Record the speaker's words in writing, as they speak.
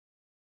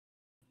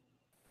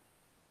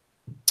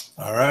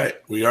All right,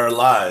 we are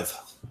live.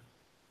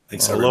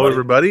 Thanks, Hello,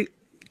 everybody.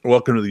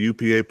 Welcome to the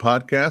UPA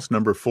podcast,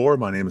 number 4.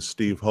 My name is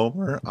Steve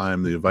Homer.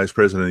 I'm the vice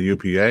president of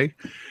UPA,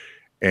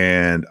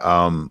 and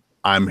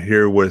I'm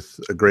here with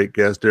a great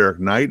guest, Eric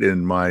Knight,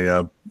 and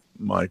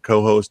my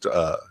co-host,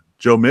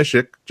 Joe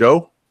Mishik.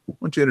 Joe, why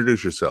don't you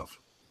introduce yourself?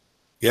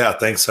 Yeah,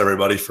 thanks,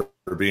 everybody, for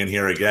being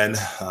here again.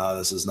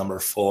 This is number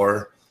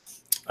 4.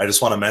 I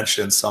just want to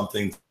mention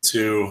something,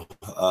 too.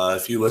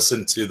 If you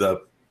listened to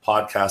the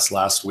podcast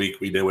last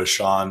week we did with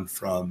Sean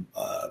from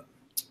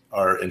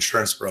our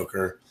insurance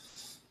broker,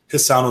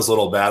 his sound was a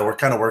little bad. We're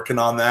kind of working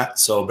on that,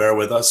 so bear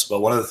with us.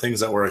 But one of the things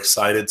that we're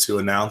excited to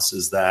announce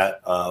is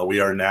that we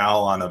are now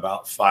on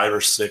about 5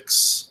 or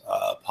 6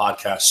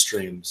 podcast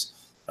streams.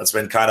 That's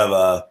been kind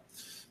of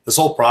this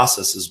whole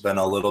process has been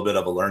a little bit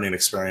of a learning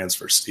experience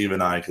for Steve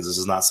and I, because this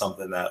is not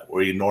something that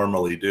we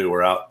normally do.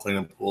 We're out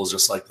cleaning pools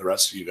just like the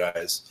rest of you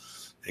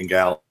guys and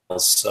gals.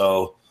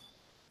 So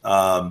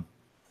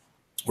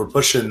we're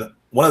pushing.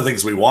 One of the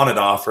things we wanted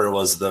to offer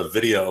was the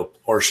video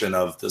portion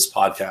of this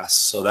podcast.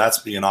 So that's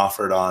being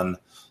offered on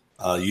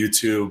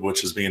YouTube,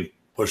 which is being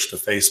pushed to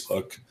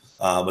Facebook.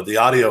 But the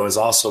audio is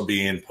also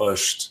being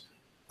pushed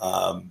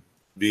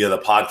via the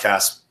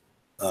podcast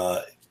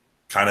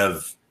kind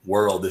of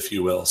world, if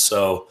you will.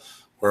 So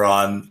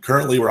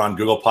currently we're on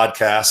Google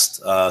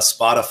Podcast,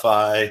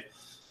 Spotify,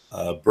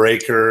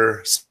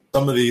 Breaker,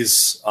 some of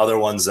these other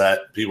ones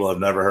that people have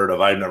never heard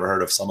of. I've never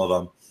heard of some of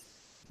them.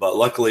 But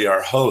luckily,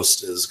 our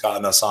host has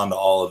gotten us onto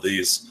all of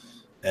these,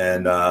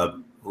 and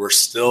we're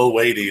still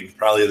waiting.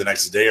 Probably the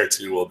next day or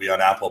two, we'll be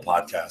on Apple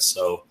Podcasts.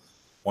 So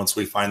once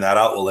we find that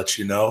out, we'll let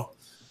you know.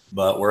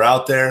 But we're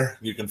out there.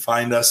 You can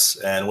find us.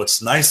 And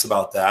what's nice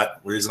about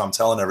that, the reason I'm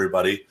telling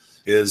everybody,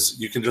 is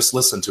you can just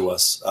listen to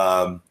us.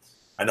 I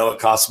know it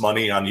costs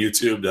money on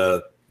YouTube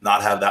to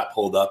not have that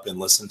pulled up and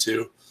listen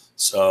to.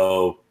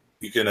 So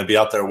you can be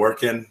out there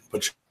working,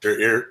 put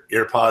your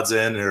ear pods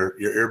in or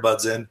your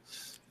earbuds in,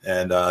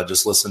 and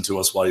just listen to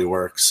us while you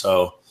work.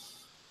 So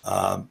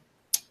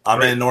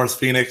I'm in North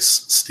Phoenix.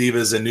 Steve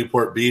is in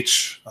Newport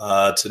Beach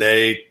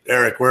today.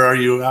 Eric, where are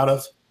you out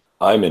of?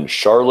 I'm in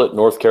Charlotte,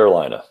 North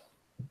Carolina.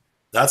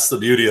 That's the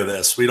beauty of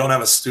this. We don't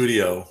have a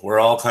studio. We're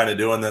all kind of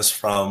doing this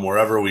from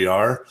wherever we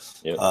are.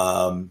 Yep.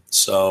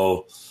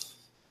 So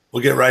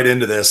we'll get right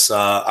into this.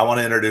 I want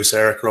to introduce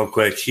Eric real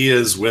quick. He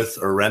is with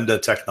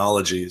Orenda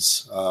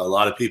Technologies. A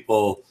lot of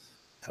people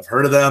have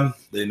heard of them.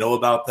 They know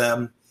about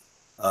them.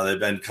 They've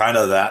been kind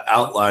of that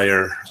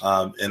outlier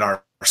in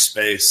our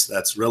space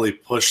that's really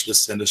pushed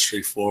this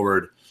industry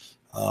forward,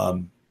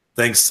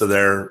 thanks to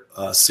their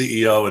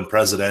CEO and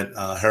president,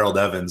 Harold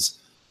Evans.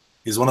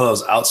 He's one of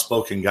those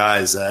outspoken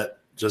guys that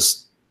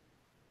just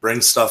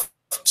brings stuff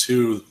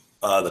to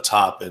the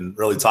top and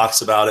really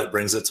talks about it,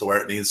 brings it to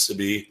where it needs to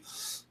be.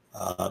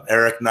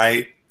 Eric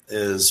Knight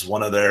is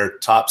one of their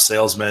top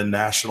salesmen,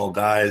 national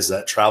guys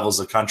that travels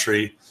the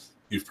country.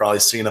 You've probably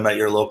seen him at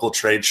your local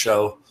trade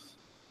show.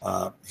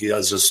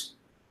 He's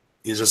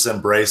just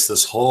embraced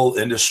this whole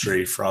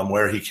industry from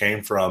where he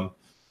came from,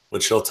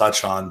 which he'll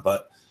touch on.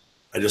 But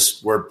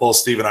we're both,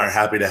 Steve and I, are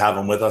happy to have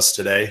him with us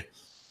today.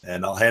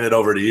 And I'll hand it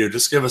over to you.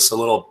 Just give us a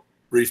little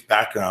brief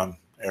background,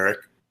 Eric.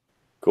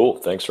 Cool.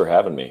 Thanks for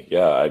having me.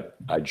 Yeah,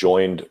 I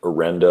joined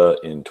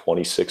Orenda in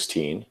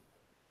 2016.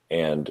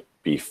 And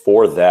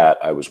before that,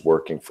 I was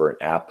working for an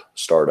app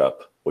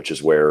startup, which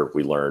is where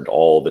we learned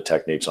all the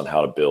techniques on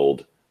how to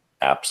build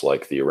apps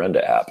like the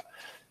Orenda app.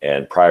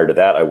 And prior to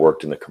that, I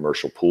worked in the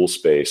commercial pool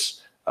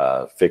space,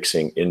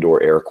 fixing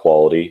indoor air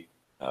quality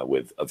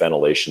with a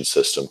ventilation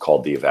system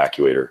called the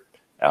Evacuator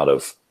out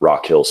of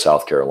Rock Hill,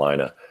 South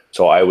Carolina.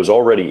 So I was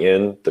already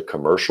in the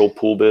commercial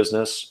pool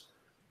business,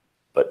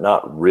 but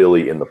not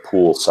really in the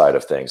pool side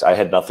of things. I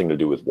had nothing to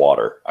do with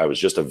water. I was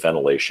just a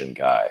ventilation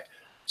guy.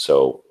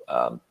 So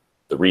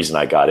the reason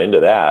I got into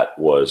that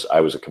was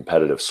I was a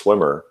competitive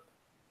swimmer.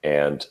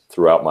 And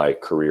throughout my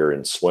career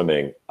in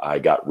swimming, I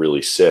got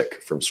really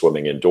sick from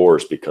swimming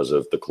indoors because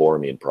of the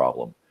chloramine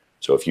problem.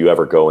 So if you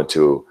ever go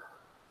into,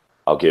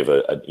 I'll give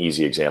an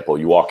easy example.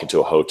 You walk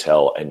into a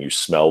hotel and you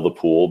smell the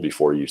pool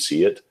before you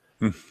see it.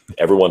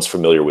 Everyone's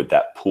familiar with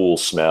that pool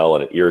smell,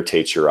 and it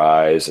irritates your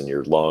eyes and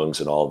your lungs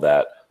and all of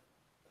that.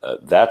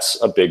 That's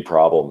a big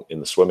problem in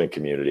the swimming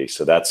community.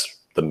 So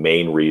that's the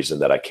main reason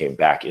that I came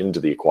back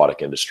into the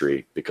aquatic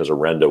industry, because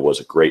Orenda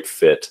was a great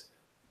fit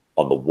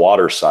on the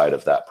water side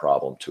of that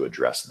problem to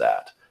address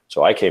that.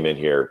 So I came in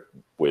here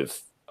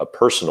with a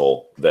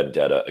personal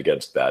vendetta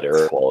against bad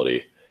air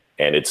quality,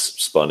 and it's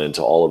spun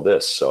into all of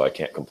this. So I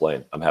can't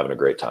complain. I'm having a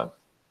great time.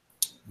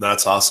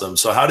 That's awesome.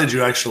 So how did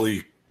you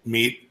actually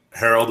meet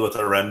Harold with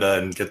Orenda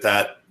and get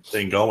that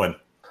thing going?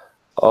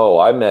 Oh,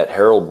 I met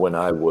Harold when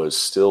I was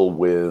still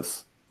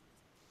with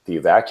the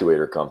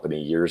Evacuator company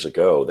years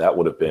ago. That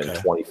would have been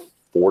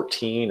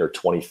 2014 or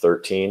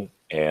 2013.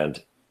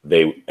 And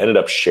they ended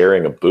up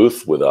sharing a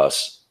booth with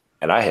us,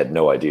 and I had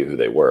no idea who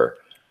they were.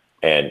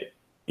 And,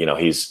 you know,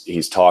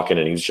 he's talking,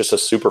 and he's just a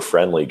super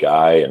friendly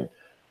guy. And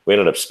we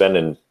ended up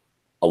spending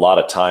a lot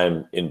of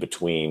time in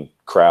between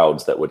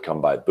crowds that would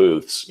come by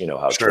booths, you know,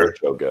 how Sure. trade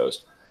show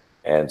goes.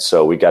 And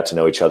so we got to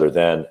know each other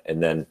then.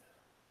 And then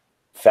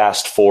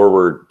fast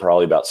forward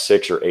probably about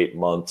 6 or 8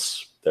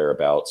 months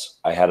thereabouts,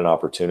 I had an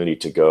opportunity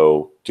to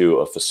go do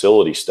a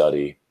facility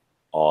study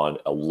on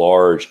a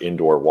large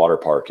indoor water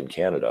park in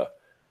Canada.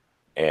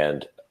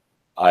 And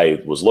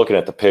I was looking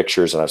at the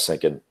pictures and I was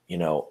thinking,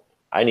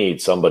 I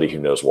need somebody who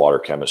knows water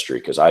chemistry,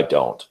 because I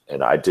don't.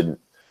 And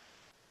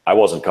I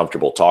wasn't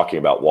comfortable talking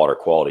about water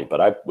quality,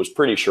 but I was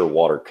pretty sure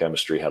water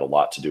chemistry had a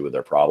lot to do with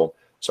their problem.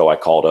 So I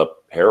called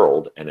up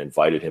Harold and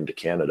invited him to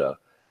Canada.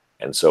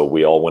 And so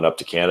we all went up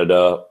to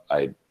Canada.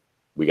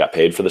 We got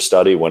paid for the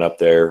study, went up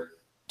there,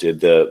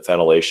 did the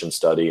ventilation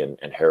study,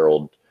 and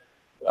Harold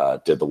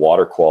did the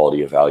water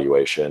quality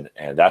evaluation.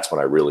 And that's when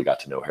I really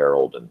got to know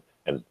Harold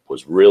and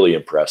was really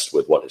impressed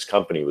with what his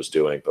company was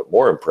doing, but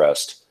more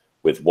impressed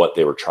with what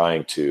they were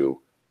trying to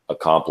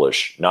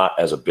accomplish, not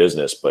as a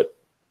business, but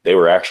they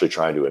were actually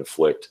trying to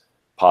inflict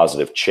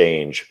positive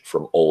change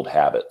from old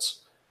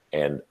habits.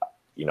 And,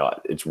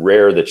 it's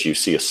rare that you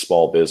see a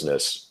small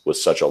business with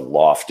such a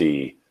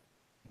lofty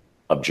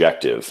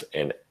objective.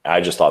 And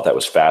I just thought that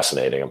was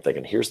fascinating. I'm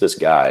thinking, here's this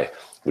guy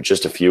with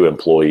just a few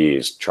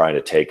employees trying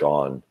to take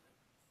on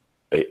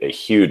a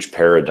huge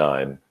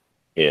paradigm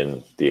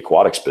in the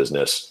aquatics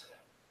business.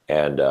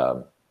 And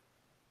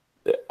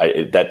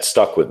that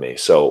stuck with me.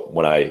 So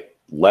when I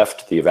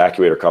left the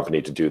evacuator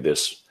company to do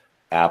this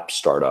app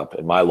startup,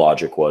 and my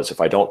logic was, if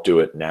I don't do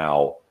it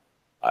now,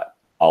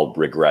 I'll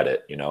regret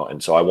it,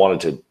 And so I wanted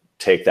to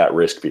take that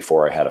risk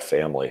before I had a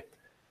family.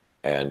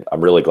 And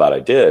I'm really glad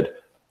I did.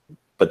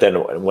 But then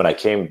when I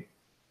came,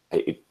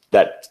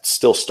 that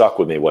still stuck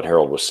with me, what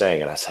Harold was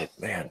saying. And I said,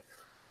 man,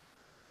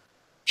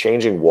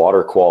 changing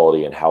water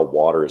quality and how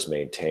water is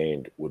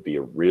maintained would be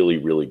a really,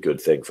 really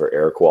good thing for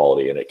air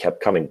quality. And it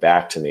kept coming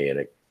back to me and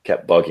it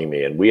kept bugging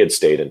me. And we had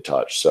stayed in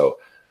touch. So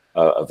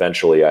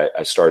eventually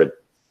I started,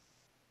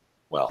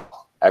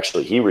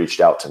 actually he reached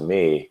out to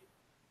me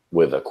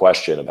with a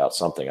question about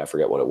something. I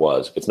forget what it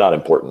was. It's not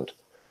important.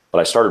 But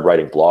I started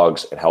writing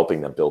blogs and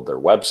helping them build their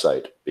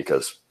website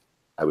because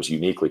I was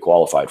uniquely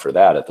qualified for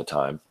that at the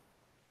time.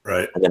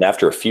 Right. And then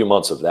after a few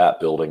months of that,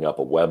 building up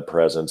a web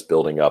presence,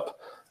 building up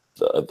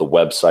the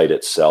website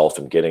itself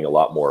and getting a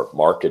lot more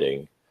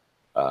marketing,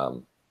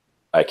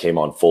 I came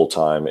on full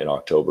time in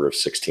October of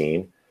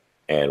 2016,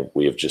 and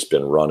we have just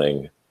been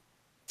running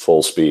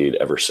full speed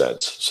ever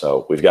since.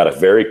 So we've got a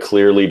very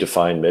clearly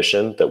defined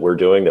mission that we're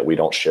doing that we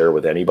don't share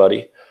with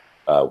anybody.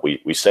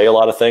 We say a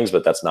lot of things,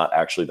 but that's not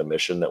actually the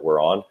mission that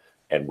we're on.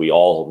 And we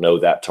all know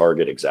that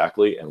target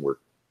exactly. And we're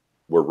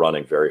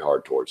running very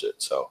hard towards it.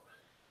 So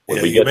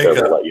when we get there,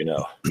 we'll let you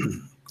know.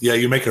 Yeah,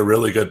 you make a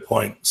really good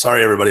point.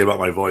 Sorry, everybody, about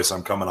my voice.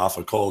 I'm coming off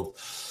a cold.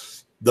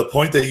 The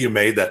point that you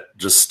made that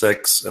just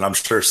sticks, and I'm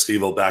sure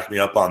Steve will back me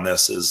up on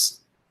this,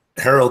 is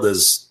Harold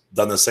has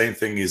done the same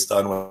thing he's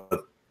done with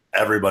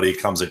everybody he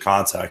comes in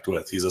contact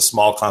with. He's a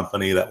small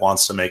company that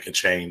wants to make a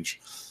change.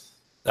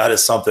 That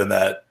is something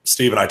that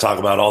Steve and I talk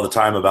about all the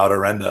time about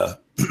Orenda.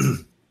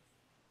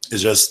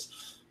 Is just,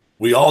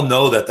 we all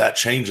know that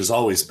change has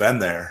always been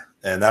there.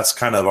 And that's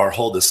kind of our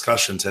whole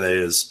discussion today,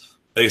 is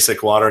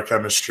basic water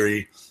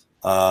chemistry,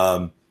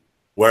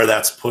 where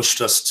that's pushed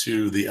us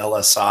to the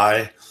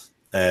LSI.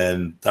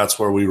 And that's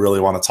where we really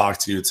want to talk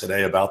to you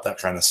today about that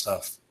kind of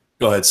stuff.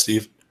 Go ahead,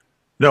 Steve.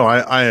 No,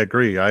 I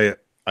agree. I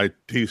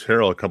teased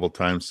Harold a couple of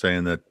times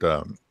saying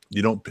that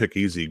you don't pick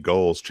easy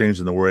goals,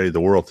 changing the way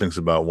the world thinks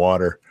about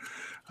water.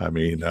 I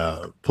mean,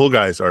 pool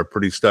guys are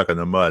pretty stuck in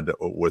the mud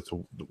with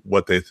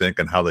what they think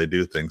and how they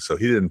do things. So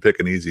he didn't pick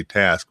an easy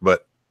task,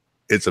 but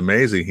it's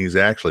amazing he's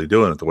actually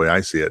doing it the way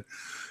I see it.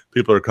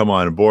 People are coming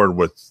on board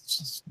with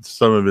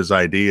some of his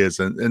ideas,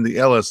 and the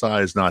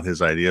LSI is not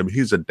his idea. I mean,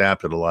 he's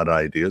adapted a lot of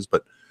ideas,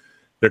 but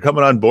they're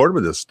coming on board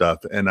with this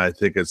stuff, and I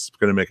think it's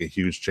going to make a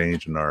huge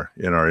change in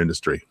our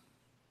industry.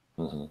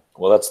 Mm-hmm.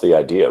 Well, that's the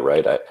idea,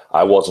 right?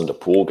 I wasn't a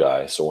pool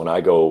guy, so when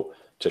I go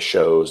to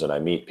shows and I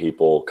meet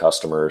people,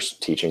 customers,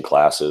 teaching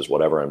classes,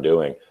 whatever I'm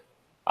doing,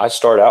 I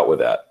start out with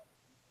that.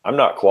 I'm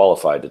not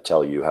qualified to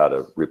tell you how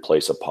to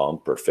replace a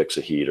pump or fix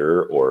a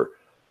heater, or,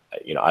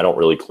 I don't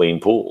really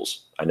clean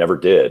pools. I never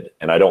did,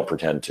 and I don't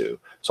pretend to.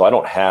 So I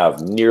don't have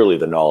nearly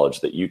the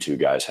knowledge that you two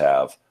guys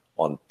have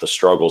on the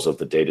struggles of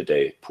the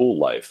day-to-day pool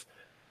life.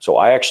 So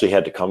I actually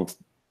had to come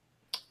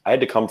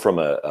from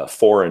a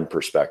foreign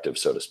perspective,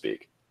 so to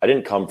speak. I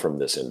didn't come from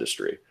this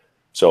industry.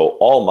 So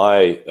all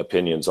my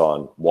opinions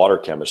on water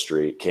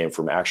chemistry came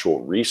from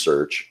actual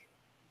research,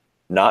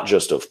 not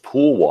just of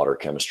pool water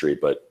chemistry,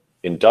 but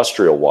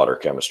industrial water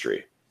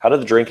chemistry. How do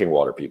the drinking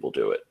water people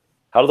do it?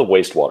 How do the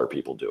wastewater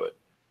people do it?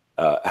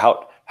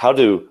 How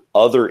do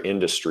other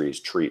industries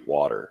treat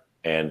water?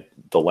 And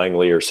the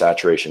Langmuir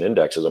saturation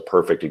index is a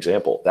perfect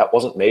example. That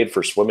wasn't made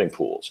for swimming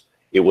pools.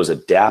 It was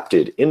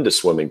adapted into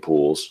swimming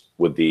pools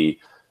with the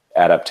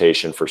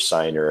adaptation for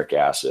cyanuric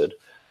acid,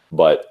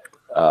 but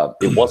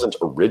it wasn't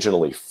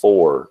originally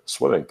for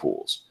swimming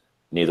pools.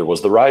 Neither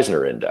was the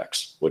Reisner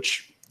index,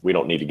 which we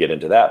don't need to get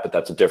into that, but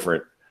that's a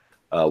different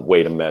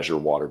way to measure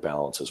water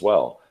balance as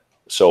well.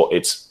 So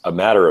it's a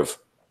matter of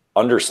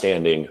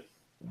understanding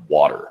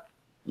water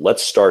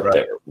let's start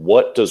there.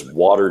 What does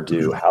water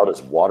do? How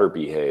does water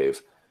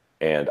behave?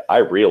 And I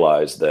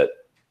realized that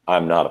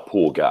I'm not a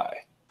pool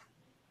guy,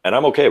 and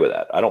I'm okay with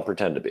that. I don't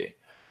pretend to be,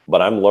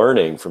 but I'm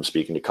learning from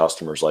speaking to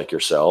customers like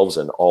yourselves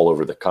and all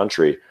over the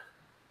country.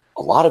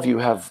 A lot of you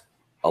have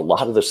a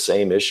lot of the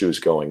same issues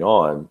going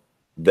on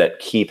that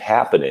keep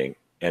happening.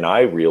 And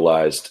I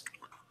realized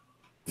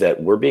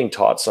that we're being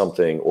taught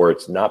something, or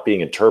it's not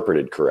being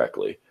interpreted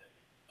correctly.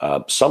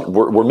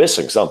 We're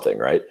missing something,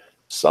 right?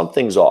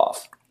 Something's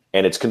off,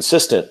 and it's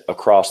consistent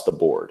across the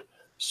board.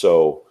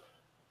 So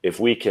if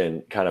we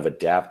can kind of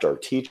adapt our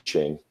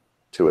teaching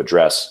to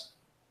address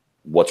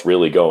what's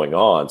really going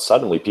on,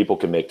 suddenly people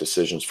can make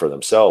decisions for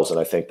themselves. And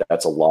I think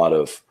that's a lot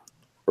of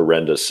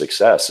Orenda's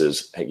success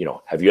is,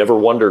 have you ever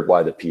wondered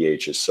why the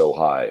pH is so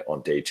high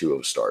on day 2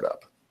 of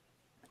startup?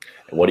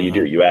 And what do?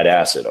 You add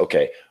acid.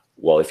 Okay.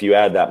 Well, if you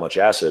add that much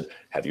acid,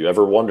 have you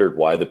ever wondered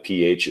why the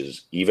pH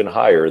is even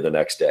higher the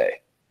next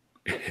day?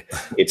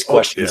 It's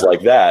questions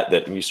like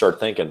that you start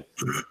thinking,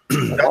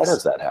 how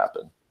does that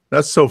happen?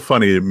 That's so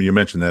funny you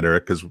mentioned that,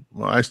 Eric, because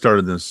I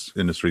started this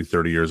industry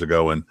 30 years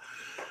ago, and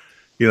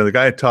the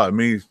guy taught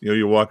me,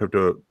 you walk up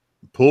to a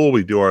pool,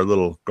 we do our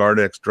little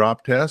Gardex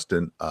drop test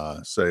and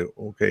say,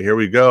 okay, here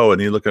we go.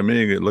 And you look at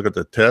me, and look at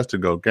the test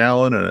and go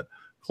gallon and a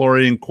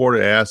chlorine, quart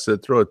of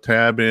acid, throw a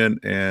tab in,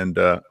 and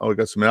we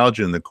got some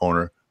algae in the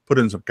corner, put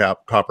in some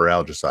copper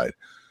algicide.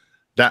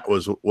 That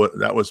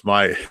was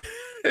my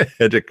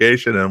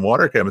education in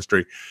water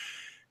chemistry.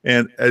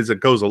 And as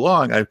it goes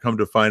along, I've come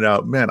to find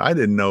out, man, I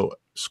didn't know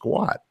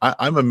squat.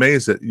 I'm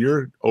amazed that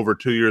you're over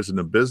 2 years in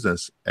the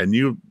business and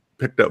you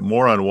picked up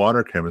more on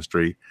water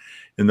chemistry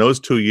in those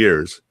 2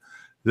 years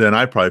than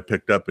I probably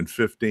picked up in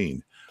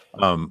 15.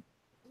 And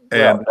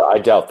I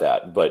doubt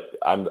that, but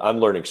I'm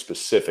learning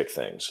specific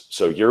things.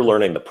 So you're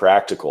learning the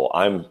practical.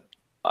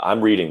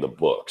 I'm reading the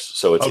books.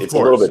 So it's a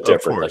little bit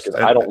different. Like,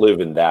 I don't live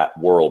in that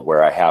world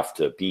where I have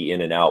to be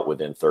in and out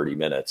within 30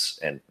 minutes.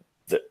 And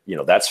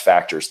that's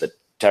factors that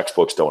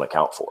textbooks don't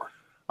account for.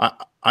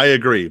 I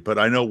agree, but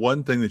I know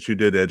one thing that you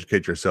did to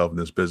educate yourself in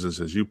this business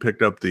is you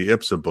picked up the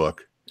IPSA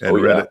book and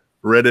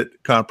read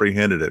it,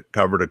 comprehended it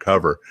cover to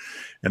cover.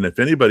 And if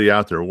anybody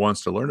out there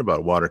wants to learn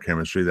about water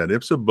chemistry, that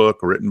IPSA book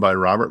written by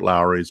Robert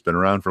Lowry, has been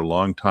around for a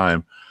long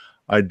time.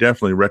 I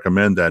definitely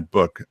recommend that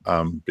book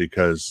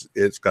because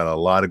it's got a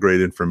lot of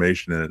great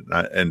information in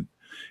it, and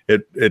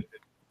it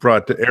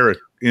brought Eric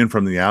in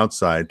from the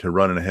outside to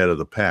run ahead of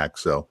the pack.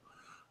 So,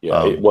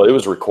 it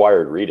was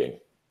required reading.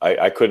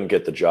 I couldn't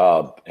get the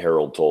job,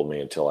 Harold told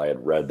me, until I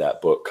had read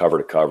that book cover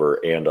to cover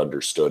and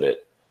understood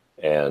it.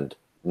 And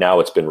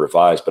now it's been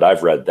revised, but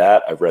I've read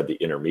that. I've read the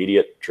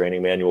intermediate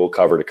training manual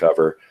cover to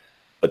cover,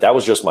 but that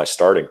was just my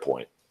starting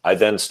point. I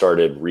then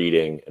started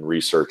reading and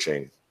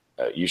researching.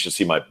 You should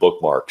see my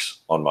bookmarks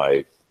on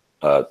my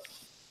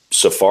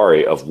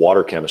Safari of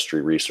water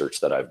chemistry research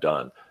that I've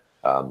done.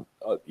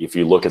 If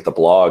you look at the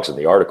blogs and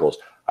the articles,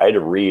 I had to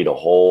read a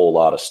whole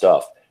lot of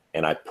stuff.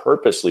 And I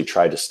purposely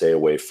tried to stay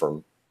away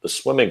from the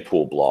swimming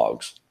pool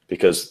blogs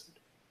because,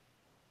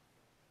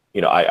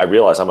 I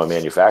realize I'm a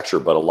manufacturer,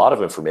 but a lot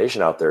of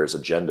information out there is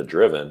agenda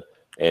driven.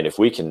 And if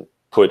we can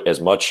put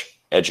as much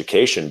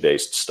education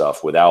based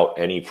stuff without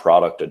any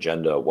product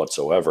agenda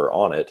whatsoever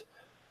on it,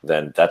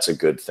 then that's a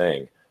good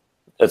thing.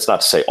 That's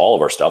not to say all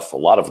of our stuff. A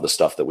lot of the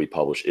stuff that we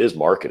publish is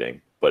marketing,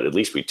 but at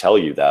least we tell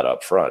you that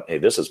up front. Hey,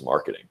 this is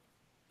marketing.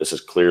 This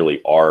is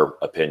clearly our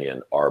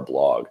opinion, our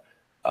blog.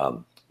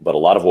 But a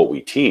lot of what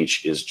we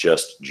teach is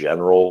just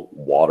general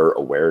water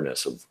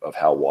awareness of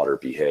how water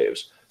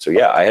behaves. So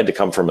yeah, I had to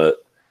come from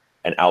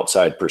an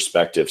outside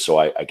perspective. So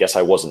I guess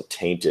I wasn't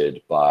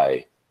tainted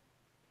by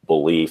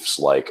beliefs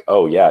like,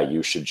 oh yeah,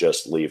 you should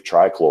just leave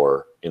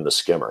trichlor in the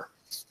skimmer.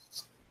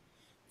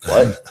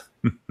 What?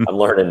 I'm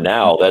learning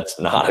now that's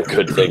not a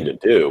good thing to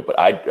do. But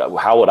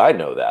how would I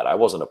know that? I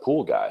wasn't a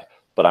pool guy.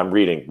 But I'm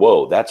reading,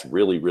 whoa, that's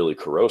really, really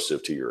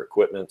corrosive to your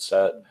equipment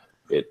set.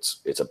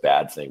 It's a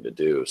bad thing to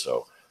do.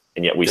 So,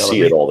 and yet we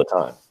see it all the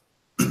time.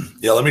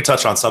 Yeah, let me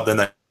touch on something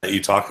that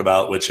you talk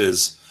about, which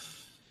is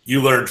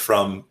you learned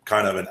from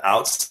kind of an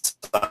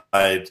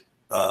outside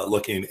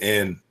looking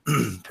in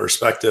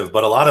perspective,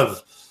 but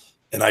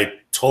and I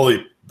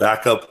totally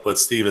back up what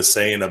Steve is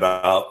saying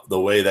about the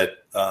way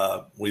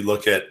that we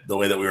look at the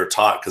way that we were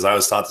taught, because I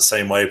was taught the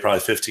same way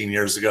probably 15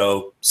 years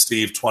ago,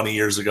 Steve 20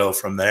 years ago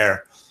from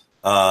there.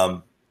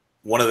 One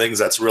of the things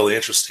that's really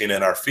interesting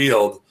in our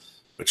field,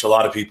 which a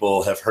lot of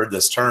people have heard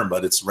this term,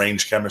 but it's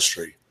range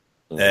chemistry.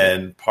 Mm-hmm.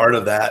 And part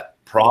of that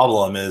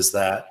problem is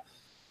that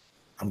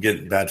I'm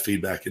getting bad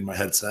feedback in my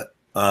headset.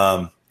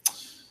 Part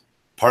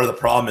of the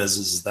problem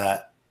is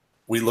that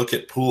we look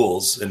at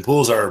pools, and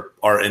pools are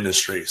our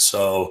industry.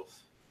 So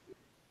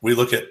we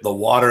look at the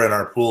water in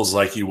our pools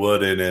like you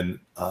would in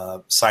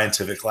a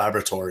scientific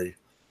laboratory.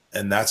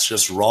 And that's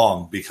just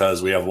wrong,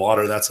 because we have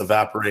water that's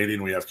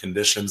evaporating. We have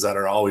conditions that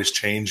are always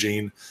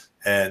changing,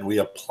 and we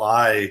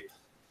apply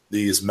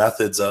these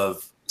methods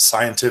of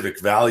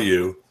scientific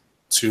value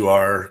to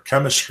our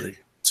chemistry,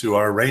 to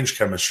our range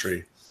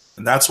chemistry.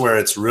 And that's where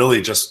it's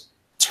really just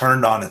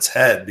turned on its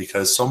head,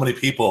 because so many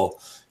people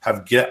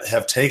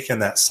have taken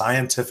that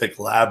scientific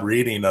lab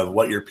reading of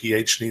what your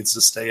pH needs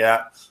to stay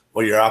at,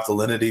 what your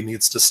alkalinity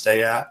needs to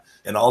stay at,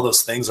 and all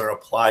those things are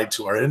applied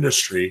to our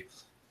industry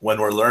when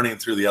we're learning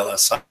through the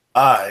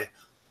LSI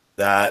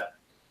that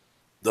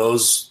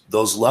those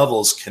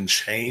levels can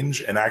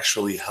change and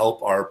actually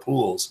help our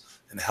pools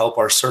and help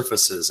our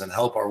surfaces and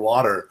help our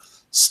water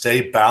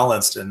stay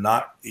balanced and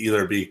not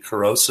either be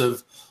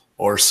corrosive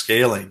or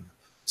scaling.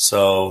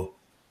 So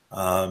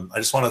I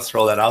just want to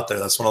throw that out there.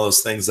 That's one of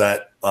those things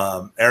that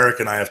Eric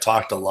and I have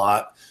talked a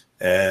lot,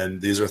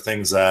 and these are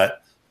things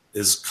that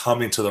is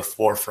coming to the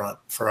forefront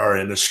for our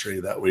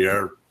industry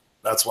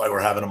that's why we're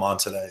having them on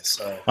today.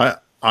 So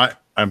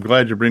I'm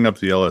glad you bring up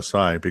the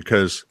LSI,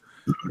 because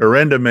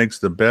Orenda makes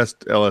the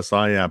best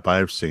LSI app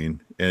I've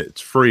seen.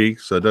 It's free,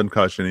 so it doesn't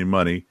cost you any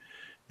money.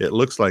 It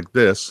looks like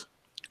this.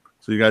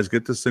 So you guys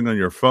get this thing on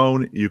your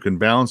phone. You can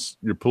balance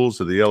your pools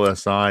to the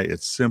LSI.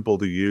 It's simple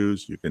to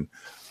use. You can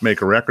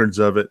make records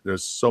of it.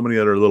 There's so many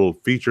other little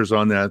features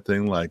on that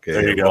thing, like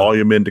a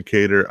volume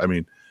indicator. I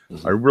mean,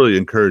 I really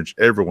encourage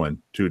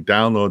everyone to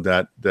download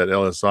that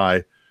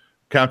LSI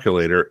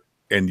calculator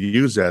and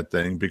use that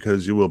thing,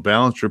 because you will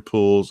balance your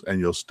pools and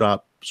you'll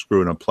stop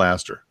screwing up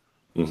plaster.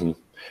 Mm-hmm.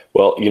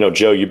 Well,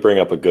 Joe, you bring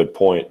up a good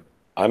point.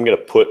 I'm going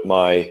to put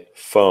my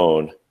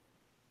phone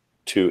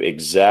to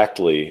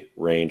exactly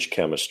range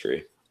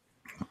chemistry,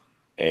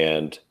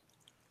 and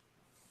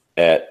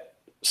at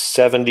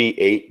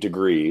 78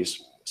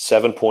 degrees,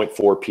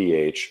 7.4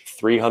 pH,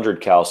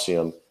 300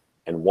 calcium,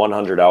 and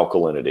 100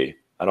 alkalinity.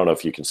 I don't know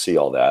if you can see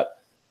all that.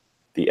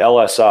 The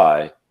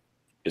LSI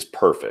is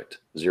perfect,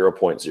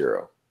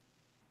 0.0.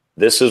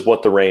 This is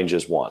what the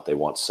ranges want. They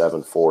want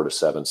 7.4 to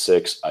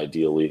 7.6,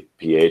 ideally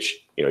pH.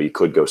 You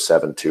could go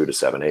 7.2 to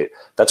 7.8.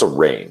 That's a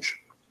range.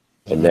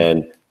 And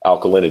then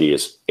alkalinity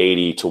is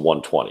 80 to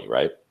 120,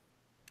 right?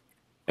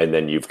 And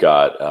then you've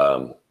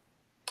got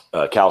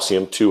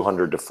calcium,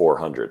 200 to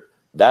 400.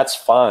 That's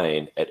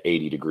fine at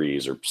 80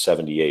 degrees or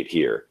 78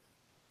 here.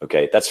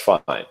 Okay, that's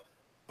fine.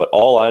 But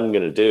all I'm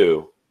going to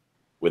do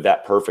with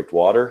that perfect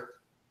water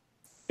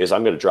is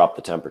I'm going to drop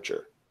the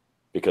temperature,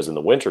 because in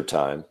the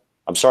wintertime,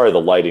 I'm sorry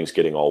the lighting's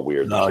getting all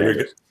weird. No, you're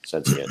good.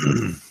 Sensing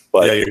it.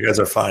 But yeah, you guys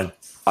are fine.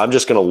 I'm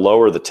just going to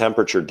lower the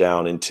temperature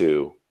down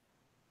into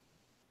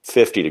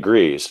 50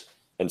 degrees,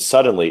 and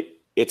suddenly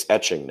it's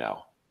etching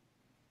now.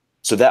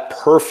 So that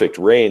perfect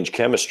range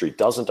chemistry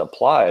doesn't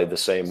apply the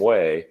same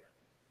way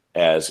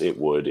as it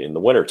would in the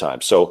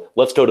wintertime. So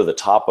let's go to the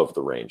top of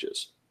the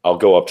ranges. I'll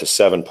go up to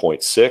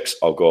 7.6.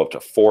 I'll go up to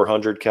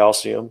 400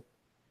 calcium,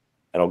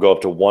 and I'll go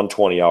up to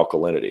 120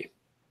 alkalinity.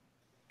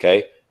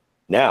 Okay.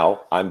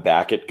 Now I'm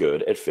back at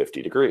good at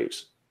 50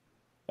 degrees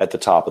at the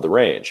top of the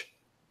range.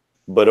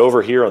 But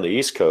over here on the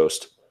East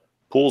Coast,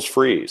 pools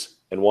freeze.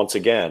 And once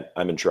again,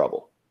 I'm in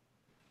trouble.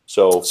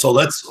 So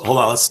let's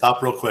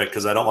stop real quick,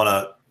 because I don't want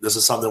to, this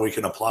is something we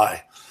can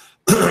apply.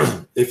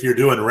 If you're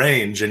doing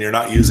range and you're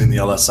not using the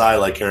LSI,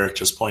 like Eric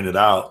just pointed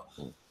out,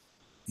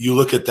 you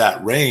look at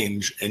that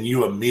range and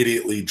you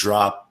immediately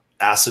drop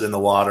acid in the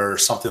water or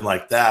something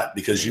like that,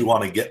 because you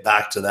want to get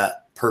back to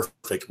that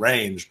perfect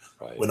range,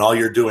 right, when all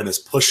you're doing is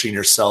pushing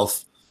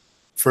yourself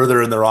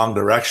further in the wrong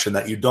direction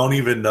that you don't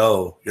even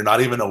know, you're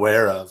not even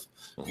aware of,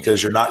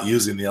 because you're not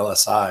using the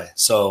LSI.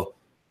 So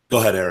go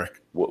ahead, Eric.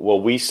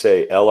 Well, we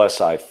say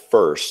LSI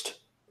first,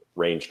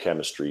 range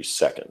chemistry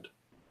second.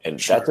 And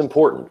that's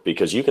important,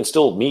 because you can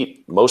still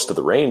meet most of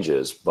the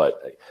ranges.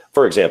 But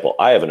for example,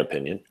 I have an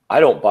opinion. I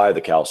don't buy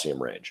the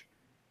calcium range.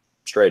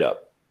 Straight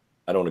up.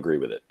 I don't agree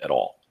with it at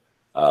all.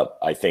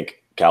 I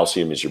think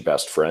calcium is your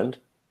best friend.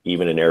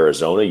 Even in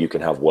Arizona, you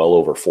can have well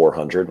over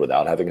 400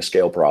 without having a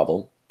scale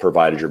problem,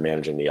 provided you're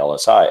managing the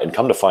LSI. And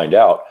come to find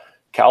out,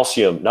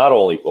 calcium not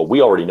only, well,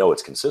 we already know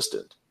it's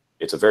consistent.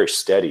 It's a very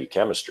steady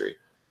chemistry.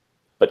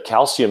 But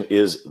calcium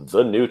is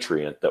the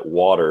nutrient that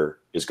water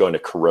is going to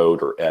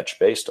corrode or etch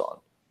based on,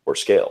 or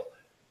scale.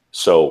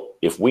 So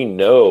if we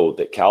know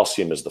that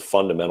calcium is the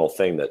fundamental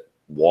thing that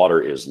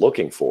water is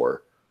looking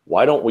for,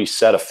 why don't we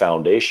set a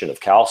foundation of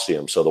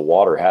calcium so the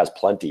water has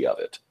plenty of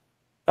it?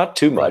 Not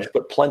too much,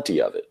 but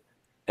plenty of it.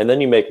 And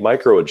then you make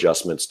micro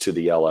adjustments to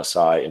the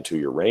LSI and to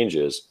your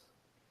ranges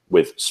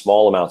with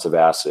small amounts of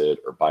acid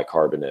or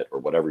bicarbonate or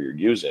whatever you're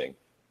using.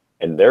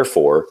 And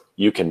therefore,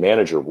 you can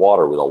manage your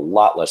water with a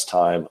lot less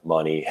time,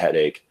 money,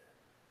 headache.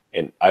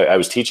 And I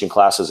was teaching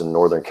classes in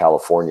Northern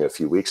California a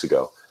few weeks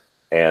ago,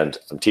 and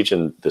I'm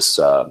teaching this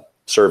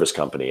service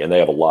company, and they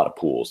have a lot of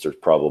pools. There's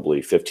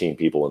probably 15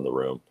 people in the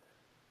room.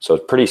 So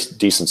it's a pretty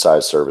decent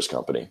sized service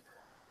company.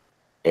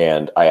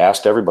 And I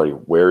asked everybody,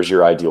 where's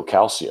your ideal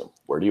calcium?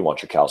 Where do you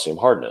want your calcium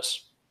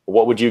hardness?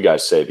 What would you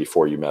guys say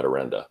before you met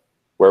Orenda?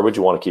 Where would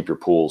you want to keep your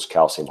pool's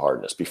calcium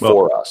hardness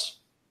before us?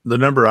 The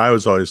number I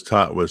was always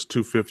taught was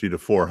 250 to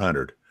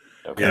 400.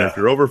 Okay. And if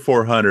you're over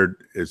 400,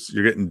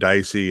 you're getting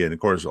dicey. And of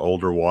course,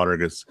 older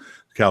water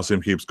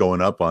calcium keeps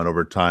going up on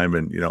over time.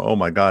 And, oh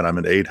my God, I'm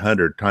at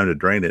 800, time to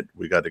drain it.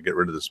 We got to get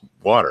rid of this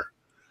water.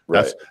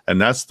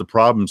 That's the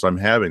problems I'm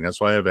having. That's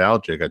why I have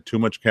algae. I got too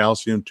much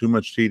calcium, too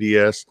much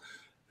TDS.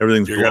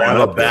 everything's You're going to blowing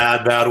have up a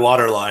here. bad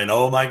water line.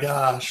 Oh my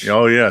gosh.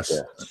 Oh yes.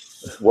 Yeah.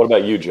 What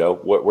about you, Joe?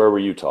 Where were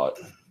you taught?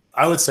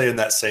 I would say in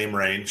that same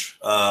range.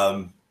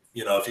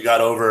 If you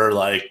got over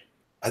like,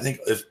 I think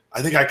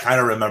I kind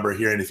of remember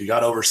hearing if you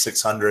got over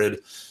 600,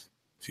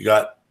 if you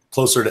got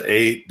closer to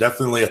 8,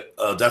 definitely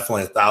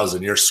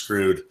 1,000, you're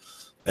screwed.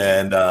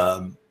 And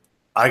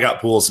I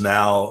got pools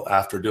now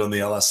after doing the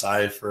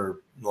LSI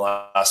for the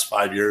last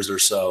 5 years or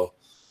so.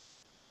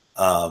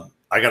 I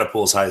got a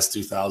pool as high as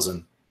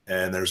 2,000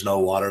 and there's no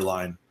water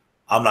line.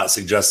 I'm not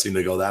suggesting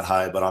to go that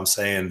high, but I'm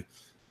saying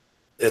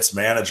it's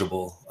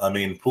manageable. I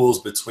mean,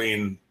 pools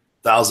between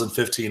 1,000,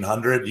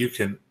 1,500, you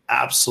can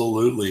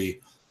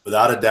absolutely,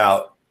 without a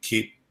doubt,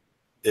 keep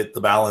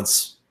the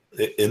balance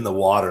in the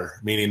water,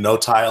 meaning no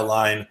tile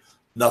line,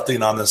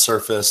 nothing on the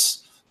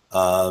surface.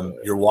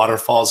 Your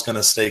waterfall is going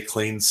to stay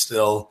clean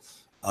still.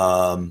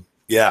 I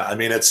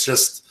mean, it's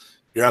just,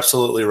 you're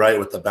absolutely right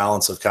with the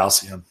balance of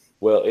calcium.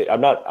 Well,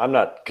 I'm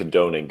not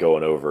condoning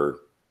going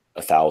over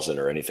 1,000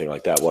 or anything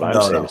like that. What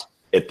I'm saying is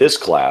at this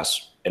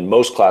class and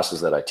most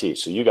classes that I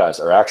teach, so you guys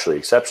are actually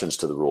exceptions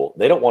to the rule.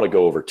 They don't want to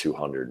go over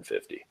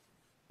 250.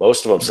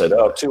 Most of them said,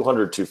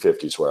 200,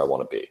 250 is where I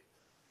want to be.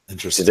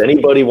 Interesting. Does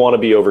anybody want to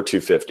be over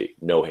 250?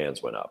 No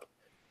hands went up.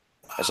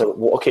 I said,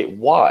 well, okay,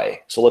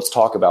 why? So let's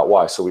talk about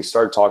why. So we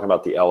started talking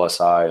about the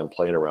LSI and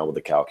playing around with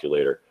the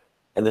calculator.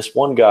 And this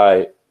one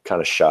guy,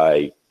 kind of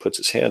shy, puts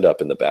his hand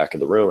up in the back of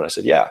the room. And I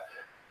said, yeah.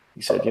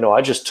 He said,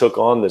 I just took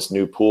on this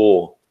new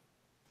pool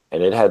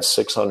and it had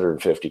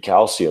 650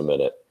 calcium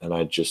in it. And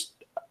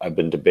I've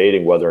been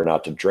debating whether or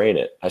not to drain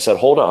it. I said,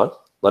 hold on,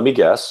 let me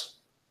guess.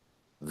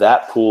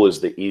 That pool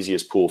is the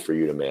easiest pool for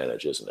you to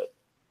manage, isn't it?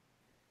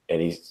 And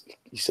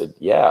he said,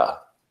 yeah,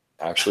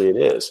 actually it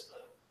is.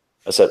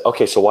 I said,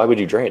 okay, so why would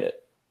you drain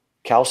it?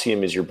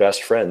 Calcium is your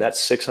best friend. That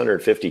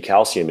 650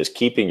 calcium is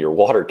keeping your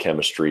water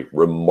chemistry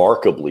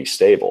remarkably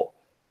stable.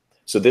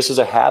 So this is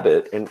a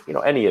habit, and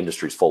any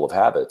industry is full of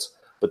habits,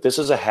 but this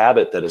is a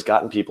habit that has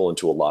gotten people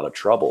into a lot of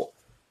trouble.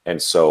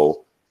 And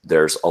so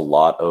there's a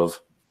lot of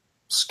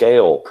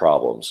scale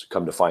problems,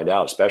 come to find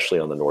out, especially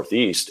on the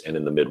Northeast and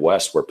in the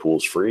Midwest where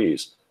pools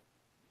freeze.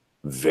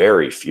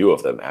 Very few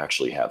of them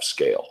actually have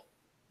scale.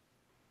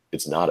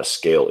 It's not a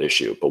scale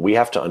issue, but we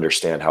have to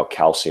understand how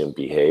calcium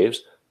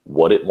behaves,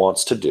 what it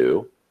wants to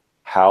do,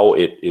 how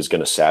it is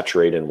going to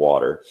saturate in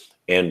water,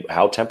 and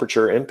how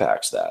temperature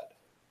impacts that.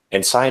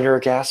 And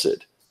cyanuric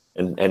acid,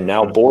 and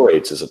now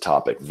borates is a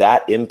topic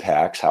that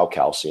impacts how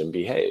calcium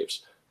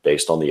behaves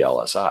based on the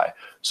LSI.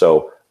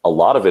 So a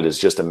lot of it is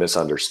just a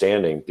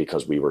misunderstanding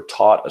because we were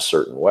taught a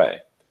certain way.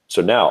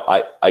 So now,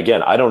 I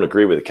don't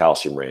agree with the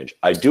calcium range.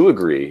 I do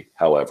agree,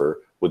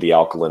 however, with the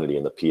alkalinity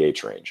and the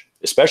pH range,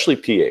 especially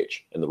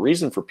pH. And the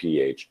reason for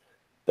pH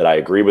that I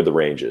agree with the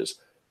ranges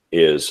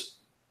is,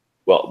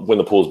 well, when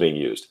the pool is being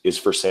used, is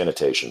for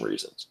sanitation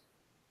reasons.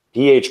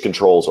 pH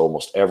controls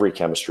almost every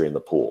chemistry in the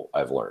pool,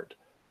 I've learned.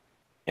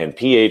 And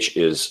pH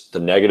is the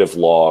negative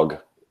log,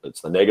 it's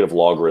the negative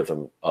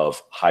logarithm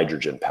of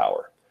hydrogen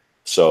power.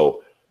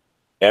 So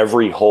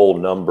every whole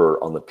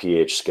number on the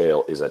pH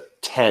scale is a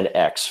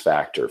 10x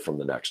factor from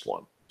the next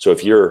one. So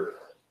if you're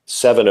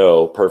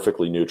 7.0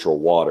 perfectly neutral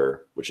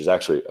water, which is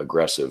actually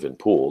aggressive in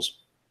pools,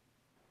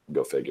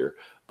 go figure,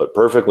 but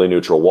perfectly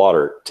neutral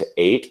water to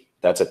 8,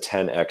 that's a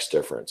 10x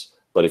difference.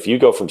 But if you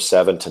go from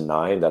 7 to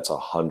 9, that's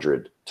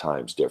 100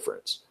 times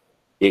difference.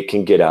 It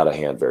can get out of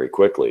hand very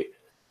quickly.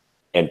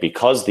 And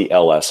because the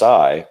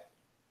LSI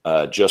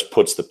just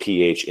puts the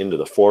pH into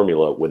the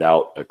formula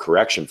without a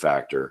correction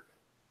factor,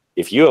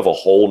 if you have a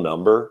whole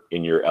number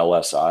in your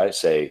LSI,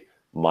 say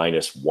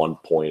minus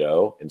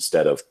 1.0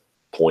 instead of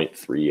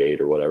 0.38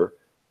 or whatever,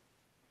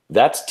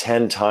 that's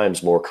 10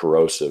 times more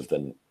corrosive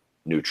than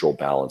neutral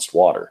balanced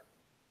water.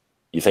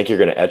 You think you're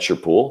going to etch your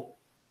pool?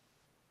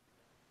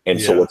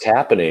 And so what's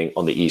happening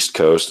on the East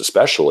Coast,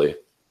 especially,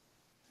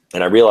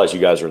 and I realize you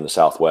guys are in the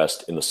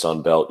Southwest, in the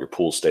Sun Belt, your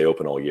pools stay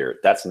open all year.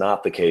 That's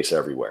not the case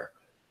everywhere.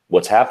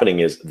 What's happening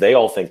is they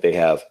all think they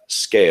have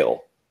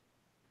scale.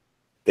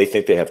 They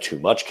think they have too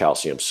much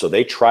calcium. So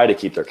they try to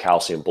keep their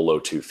calcium below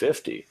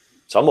 250,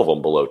 some of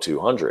them below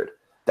 200.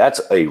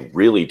 That's a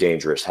really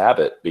dangerous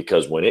habit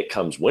because when it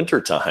comes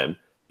wintertime,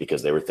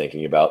 because they were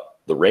thinking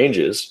about the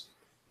ranges,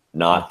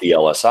 not the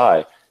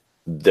LSI,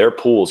 their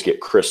pools get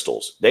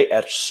crystals. They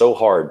etch so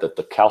hard that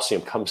the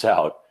calcium comes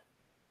out,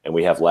 and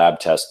we have lab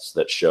tests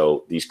that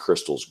show these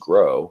crystals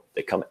grow.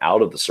 They come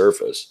out of the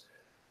surface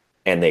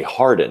and they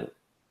harden.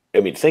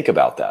 I mean, think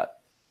about that.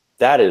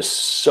 That is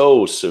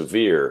so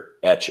severe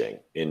etching.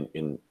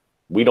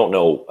 We don't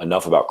know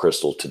enough about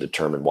crystals to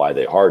determine why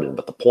they harden,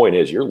 but the point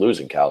is you're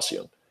losing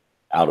calcium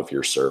out of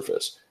your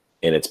surface.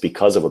 And it's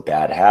because of a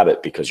bad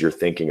habit, because you're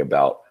thinking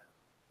about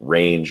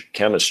range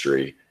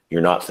chemistry.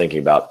 You're not thinking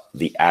about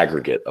the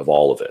aggregate of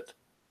all of it.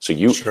 So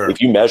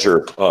if you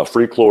measure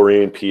free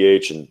chlorine,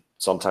 pH, and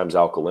sometimes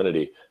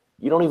alkalinity,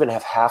 you don't even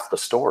have half the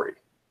story.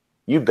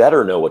 You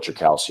better know what your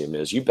calcium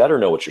is. You better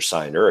know what your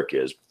cyanuric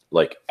is,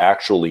 like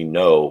actually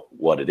know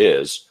what it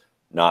is,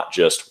 not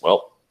just,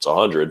 well, it's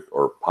 100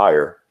 or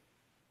higher.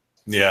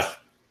 Yeah.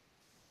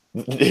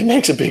 it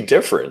makes a big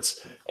difference,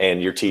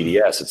 and your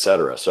TDS, et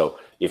cetera. So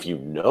if you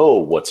know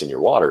what's in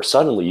your water,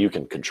 suddenly you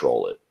can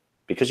control it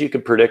because you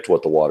can predict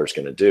what the water's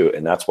going to do.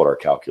 And that's what our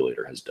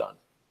calculator has done.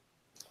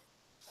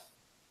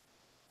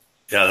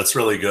 Yeah, that's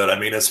really good. I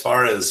mean, as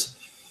far as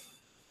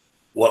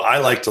what I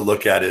like to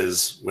look at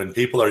is when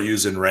people are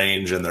using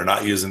range and they're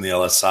not using the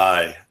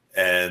LSI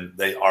and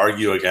they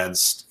argue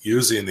against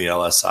using the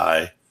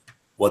LSI,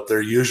 what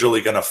they're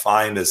usually going to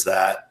find is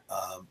that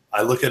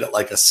I look at it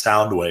like a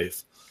sound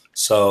wave.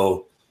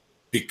 So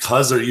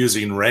because they're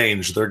using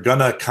range, they're going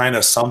to kind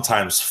of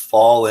sometimes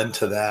fall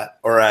into that,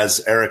 or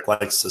as Eric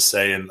likes to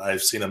say, and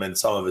I've seen him in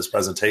some of his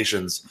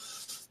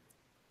presentations,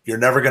 you're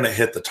never going to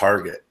hit the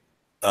target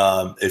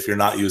if you're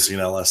not using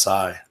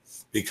LSI,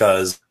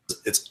 because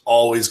it's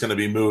always going to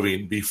be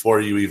moving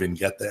before you even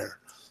get there.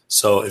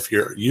 So if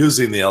you're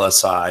using the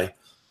LSI,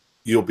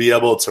 you'll be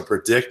able to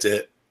predict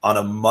it on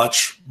a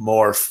much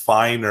more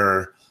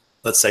finer,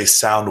 let's say,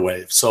 sound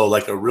wave. So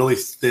like a really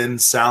thin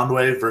sound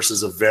wave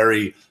versus a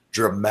very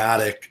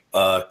dramatic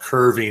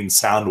curving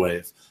sound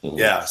wave. Mm-hmm.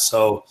 Yeah.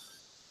 So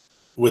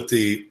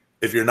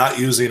if you're not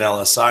using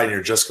LSI and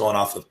you're just going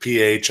off of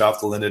pH,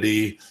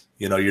 alkalinity,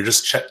 you're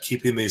just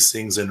keeping these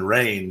things in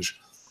range.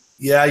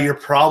 Yeah, you're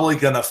probably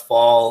going to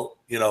fall,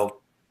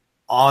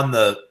 on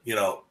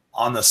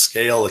the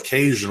scale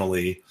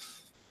occasionally,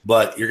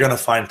 but you're going to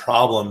find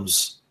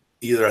problems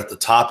either at the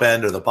top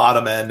end or the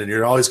bottom end, and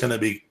you're always going to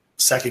be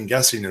second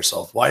guessing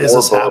yourself. Why is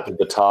this happening? At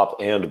the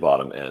top and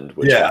bottom end,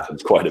 which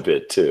happens quite a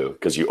bit too,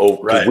 because we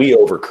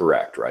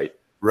overcorrect, right?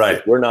 Right.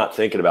 If we're not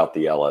thinking about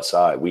the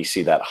LSI. We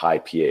see that high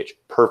pH.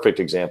 Perfect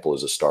example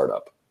is a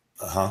startup.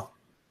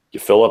 You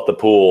fill up the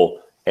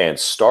pool, and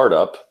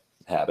startup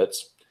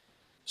habits.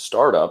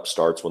 Startup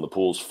starts when the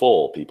pool's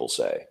full, people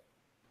say.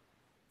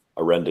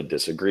 Orenda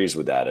disagrees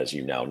with that, as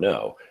you now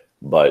know.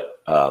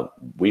 But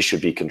we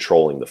should be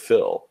controlling the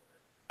fill.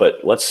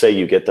 But let's say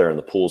you get there and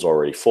the pool's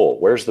already full.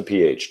 Where's the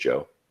pH,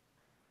 Joe?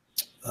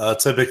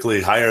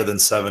 Typically higher than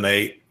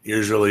 7.8.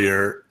 Usually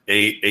you're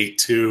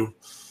 8.2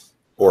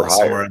 or higher.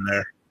 Somewhere in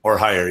there. Or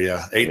higher,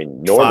 yeah. 8, I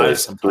mean, normally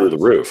it's sometimes through the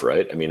roof,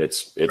 right? I mean,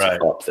 it's right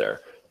up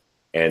there.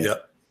 And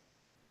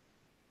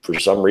for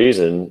some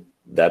reason,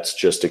 that's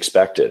just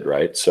expected,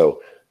 right?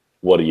 So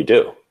what do you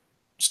do?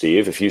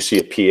 Steve, if you see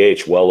a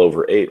pH well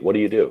over 8, what do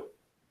you do?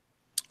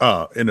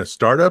 In a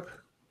startup?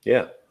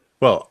 Yeah.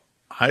 Well,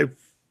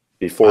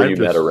 Before you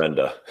met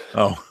Orenda.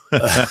 Oh.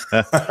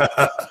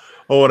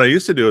 Well, what I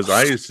used to do is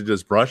I used to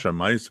just brush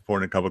them. I used to pour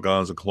in a couple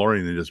gallons of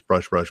chlorine and just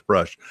brush.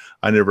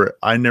 I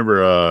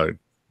never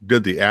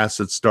did the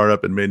acid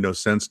startup. It made no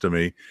sense to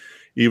me,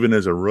 even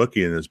as a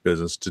rookie in this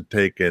business, to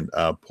take and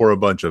pour a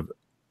bunch of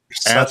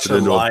acid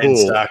into a pool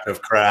stack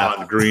of crap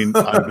on green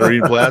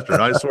plaster.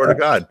 And I swear to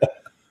God.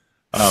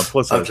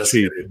 Plus I was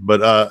cheap.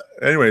 But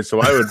anyway, so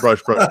I would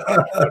brush.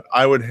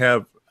 I would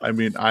have. I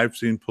mean, I've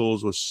seen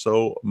pools with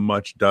so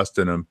much dust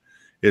in them.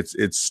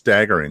 It's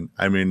staggering.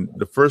 I mean,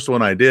 the first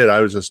one I did,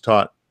 I was just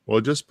taught,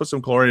 well, just put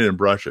some chlorine and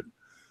brush it.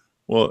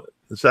 Well,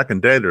 the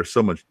second day, there's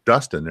so much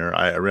dust in there.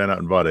 I ran out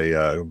and bought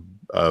a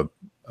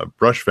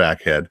brush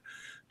vac head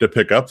to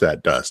pick up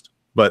that dust.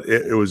 But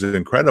it was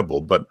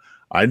incredible. But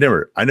I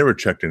never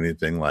checked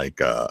anything like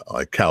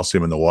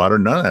calcium in the water,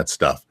 none of that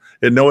stuff.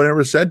 And no one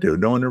ever said to.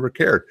 No one ever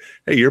cared.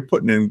 Hey, you're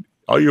putting in,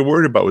 all you're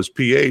worried about was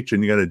pH,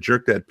 and you got to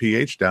jerk that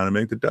pH down and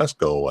make the dust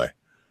go away,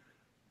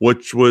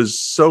 which was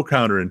so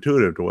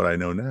counterintuitive to what I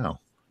know now.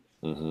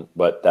 Mm-hmm.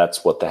 But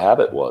that's what the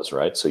habit was,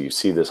 right? So you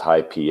see this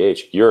high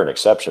pH. You're an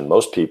exception.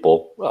 Most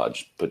people,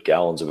 just put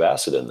gallons of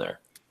acid in there.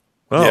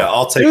 Oh, yeah,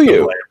 I'll take the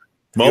blame.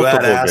 Multiple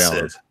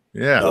gallons.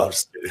 Yeah.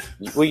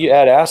 Well, you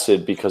add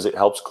acid because it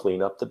helps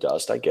clean up the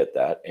dust. I get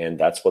that. And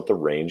that's what the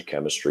range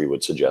chemistry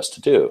would suggest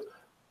to do.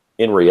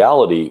 In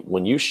reality,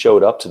 when you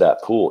showed up to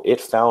that pool, it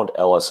found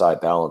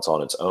LSI balance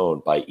on its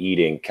own by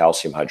eating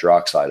calcium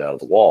hydroxide out of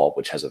the wall,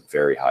 which has a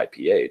very high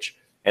pH.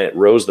 And it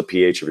rose the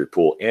pH of your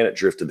pool, and it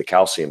drifted the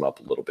calcium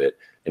up a little bit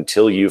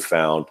until you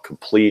found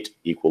complete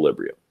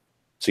equilibrium.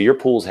 So your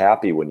pool's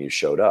happy when you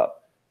showed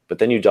up, but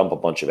then you dump a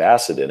bunch of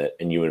acid in it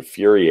and you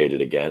infuriate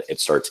it again. It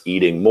starts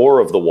eating more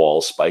of the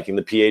walls, spiking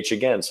the pH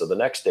again. So the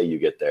next day you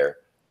get there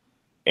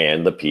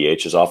and the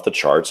pH is off the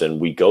charts. And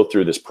we go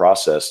through this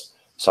process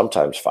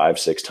sometimes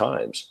 5-6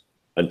 times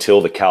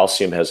until the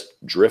calcium has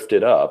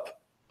drifted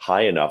up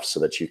high enough so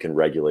that you can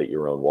regulate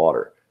your own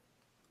water.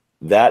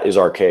 That is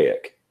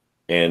archaic.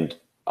 And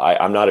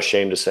I'm not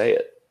ashamed to say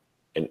it.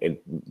 And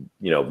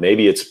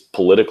maybe it's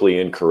politically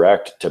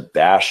incorrect to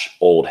bash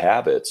old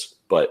habits,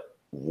 but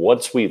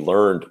once we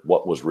learned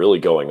what was really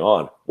going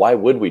on, why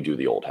would we do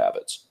the old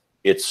habits?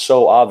 It's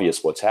so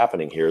obvious what's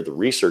happening here. The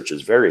research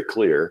is very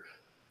clear,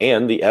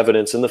 and the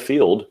evidence in the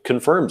field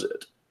confirms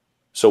it.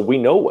 So we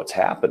know what's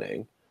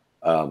happening.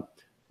 But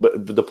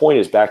the point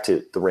is, back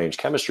to the range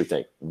chemistry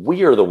thing,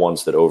 we are the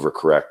ones that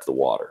overcorrect the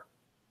water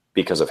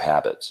because of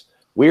habits.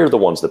 We are the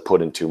ones that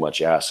put in too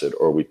much acid,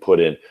 or we put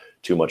in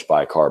too much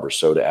bicarb or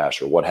soda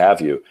ash or what have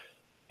you.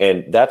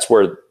 And that's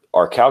where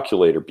our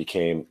calculator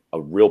became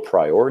a real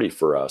priority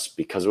for us,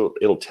 because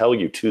it'll tell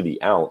you to the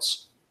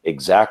ounce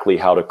exactly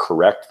how to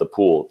correct the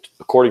pool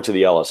according to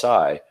the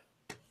LSI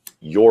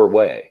your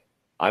way.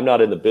 I'm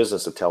not in the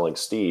business of telling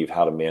Steve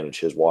how to manage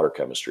his water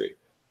chemistry,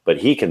 but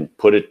he can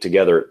put it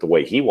together the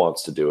way he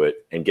wants to do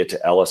it and get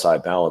to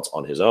LSI balance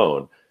on his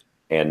own.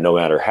 And no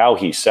matter how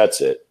he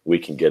sets it, we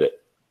can get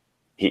it.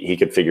 He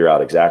can figure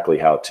out exactly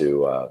how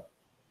to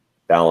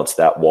balance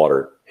that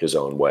water his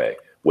own way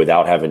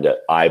without having to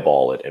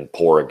eyeball it and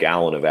pour a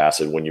gallon of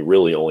acid when you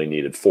really only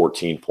needed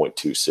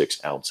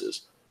 14.26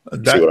 ounces.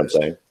 See what I'm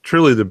saying?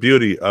 Truly the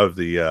beauty of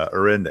the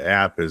Orenda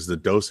app is the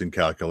dosing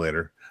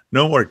calculator.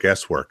 No more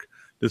guesswork.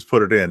 Just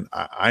put it in.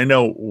 I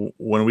know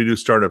when we do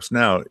startups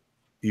now,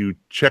 you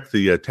check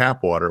the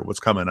tap water, what's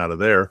coming out of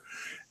there,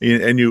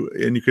 and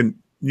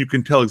you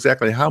can tell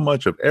exactly how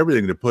much of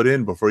everything to put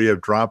in before you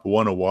have drop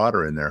one of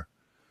water in there.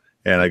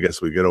 And I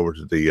guess we get over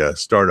to the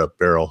startup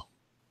barrel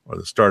or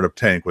the startup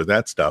tank with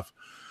that stuff.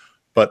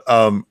 But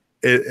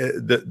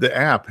the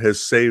app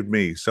has saved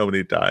me so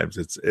many times.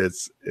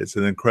 It's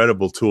an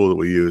incredible tool that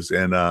we use,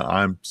 and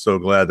I'm so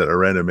glad that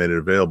Orenda made it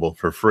available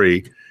for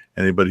free.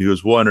 Anybody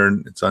who's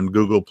wondering, it's on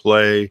Google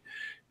Play,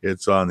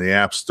 it's on the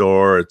App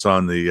Store, it's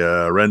on the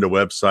Orenda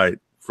website,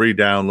 free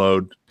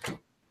download.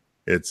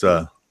 That's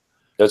a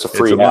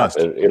free app.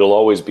 It'll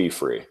always be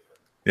free.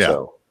 Yeah.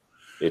 So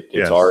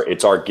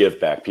it's our give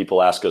back.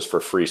 People ask us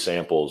for free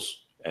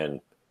samples,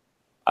 and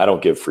I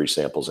don't give free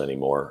samples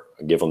anymore.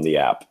 I give them the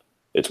app.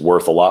 It's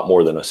worth a lot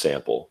more than a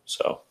sample.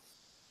 So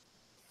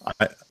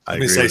let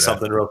me say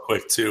something real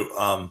quick too.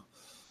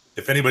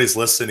 If anybody's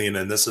listening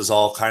and this is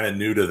all kind of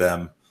new to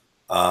them,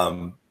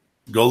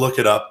 go look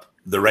it up.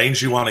 The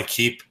range you want to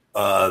keep,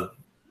 the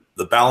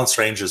balance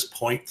range is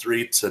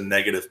 0.3 to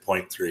negative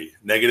 0.3.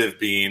 Negative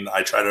being,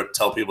 I try to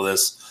tell people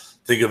this,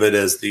 think of it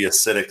as the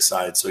acidic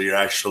side. So you're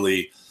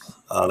actually,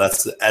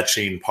 that's the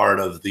etching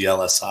part of the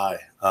LSI,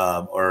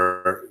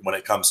 or when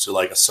it comes to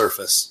like a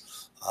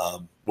surface,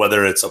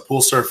 whether it's a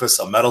pool surface,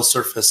 a metal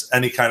surface,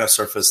 any kind of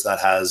surface that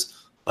has,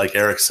 like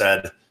Eric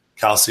said,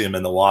 calcium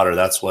in the water.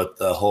 That's what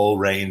the whole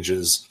range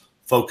is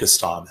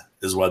focused on,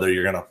 is whether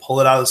you're going to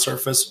pull it out of the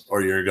surface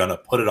or you're going to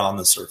put it on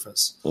the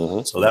surface.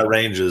 Mm-hmm. So that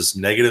range is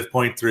negative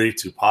 0.3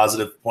 to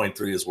positive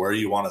 0.3 is where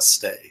you want to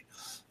stay.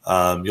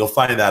 You'll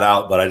find that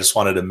out, but I just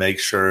wanted to make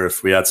sure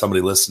if we had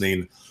somebody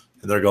listening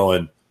and they're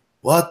going,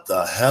 what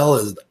the hell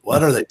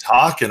what are they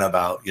talking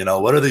about? You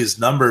know, what are these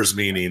numbers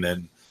meaning?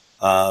 And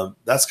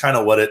that's kind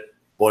of what it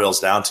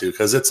boils down to,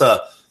 because it's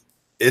a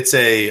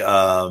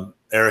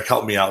Eric,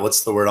 help me out.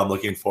 What's the word I'm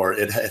looking for?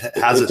 It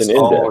has it's an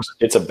own index.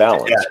 It's a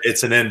balance. Yeah,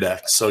 it's an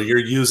index. So you're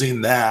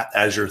using that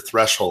as your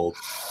threshold.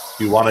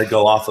 You want to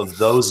go off of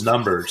those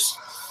numbers.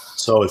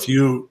 So if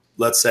you,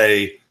 let's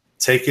say,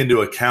 take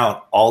into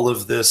account all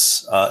of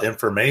this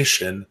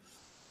information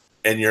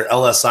and your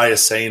LSI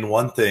is saying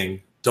one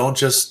thing, don't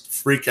just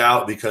freak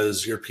out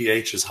because your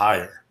pH is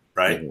higher,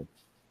 right? Mm-hmm.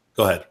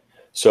 Go ahead.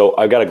 So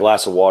I've got a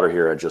glass of water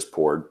here I just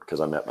poured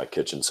because I'm at my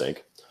kitchen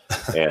sink,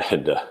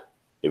 and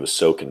it was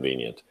so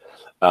convenient.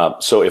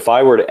 So if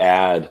I were to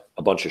add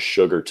a bunch of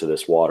sugar to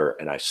this water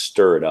and I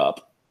stir it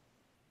up,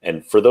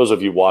 and for those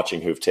of you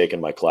watching who've taken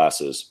my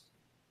classes,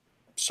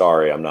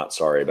 sorry, I'm not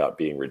sorry about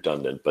being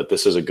redundant, but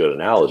this is a good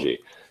analogy.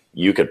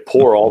 You could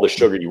pour all the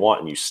sugar you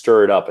want and you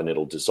stir it up and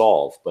it'll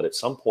dissolve. But at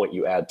some point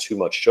you add too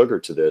much sugar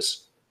to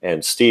this.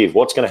 And Steve,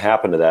 what's going to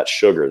happen to that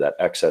sugar, that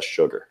excess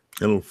sugar?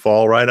 It'll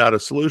fall right out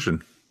of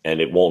solution. And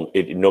it won't,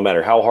 no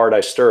matter how hard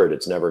I stir it,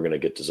 it's never going to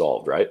get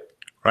dissolved, right?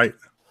 Right.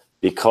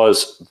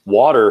 Because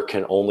water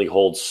can only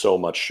hold so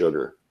much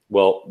sugar.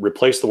 Well,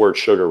 replace the word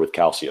sugar with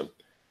calcium.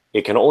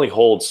 It can only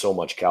hold so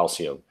much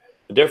calcium.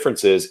 The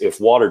difference is if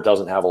water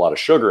doesn't have a lot of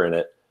sugar in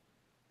it,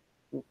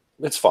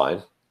 it's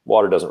fine.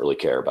 Water doesn't really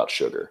care about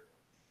sugar.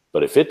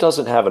 But if it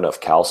doesn't have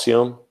enough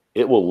calcium,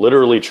 it will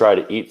literally try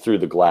to eat through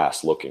the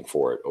glass looking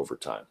for it over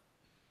time.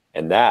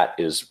 And that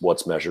is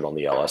what's measured on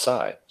the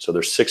LSI. So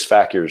there's six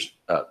factors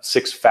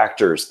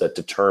that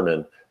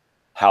determine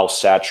how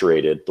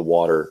saturated the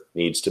water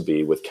needs to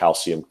be with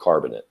calcium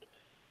carbonate.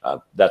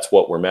 That's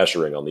what we're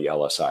measuring on the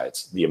LSI.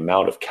 It's the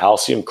amount of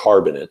calcium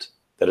carbonate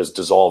that is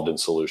dissolved in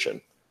solution.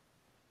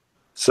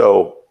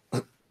 So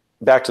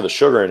back to the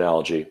sugar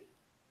analogy,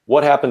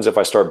 what happens if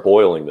I start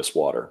boiling this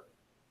water?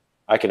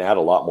 I can add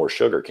a lot more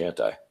sugar, can't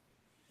I?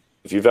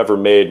 If you've ever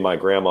made my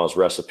grandma's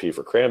recipe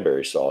for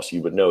cranberry sauce,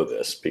 you would know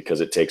this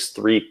because it takes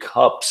 3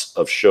 cups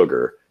of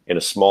sugar in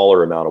a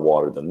smaller amount of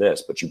water than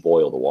this, but you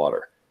boil the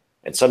water.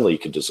 And suddenly you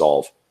could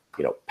dissolve,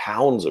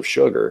 pounds of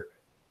sugar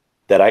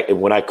that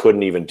when I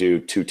couldn't even do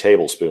 2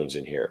 tablespoons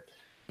in here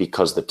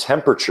because the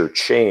temperature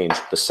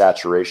changed the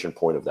saturation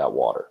point of that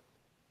water.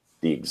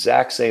 The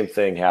exact same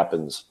thing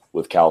happens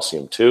with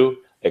calcium too,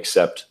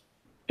 except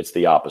it's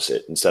the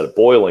opposite. Instead of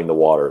boiling the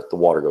water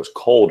goes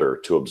colder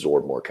to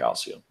absorb more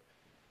calcium.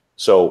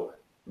 So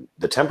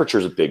the temperature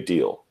is a big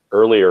deal.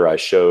 Earlier, I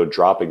showed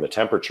dropping the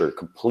temperature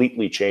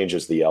completely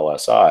changes the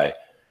LSI.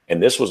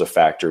 And this was a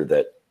factor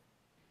that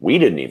we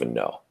didn't even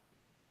know.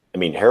 I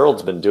mean,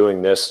 Harold's been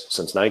doing this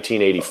since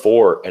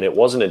 1984, and it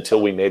wasn't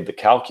until we made the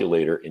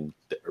calculator in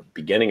the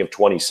beginning of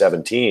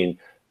 2017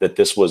 that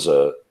this was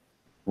a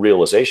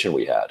realization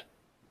we had.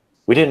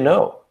 We didn't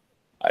know.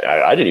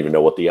 I didn't even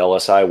know what the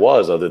LSI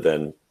was, other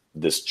than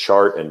this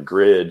chart and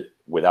grid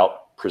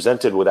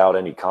presented without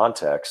any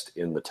context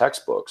in the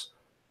textbooks.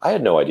 I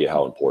had no idea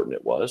how important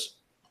it was.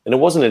 And it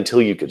wasn't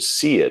until you could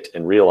see it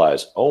and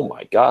realize, oh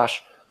my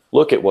gosh,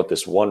 look at what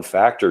this one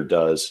factor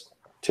does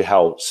to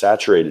how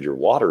saturated your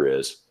water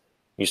is.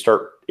 You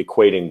start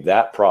equating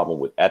that problem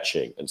with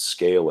etching and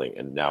scaling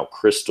and now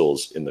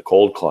crystals in the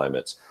cold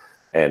climates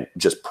and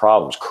just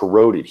problems,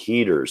 corroded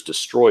heaters,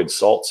 destroyed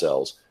salt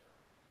cells.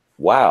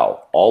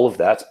 Wow, all of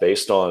that's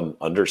based on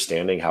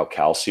understanding how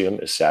calcium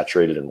is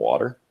saturated in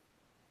water.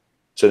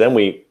 So then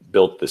we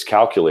built this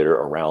calculator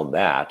around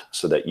that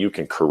so that you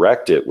can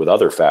correct it with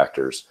other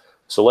factors.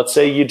 So let's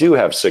say you do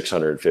have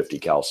 650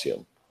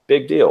 calcium.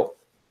 Big deal.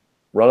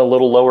 Run a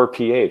little lower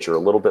pH or a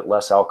little bit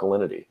less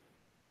alkalinity.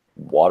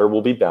 Water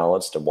will be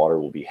balanced and water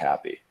will be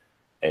happy.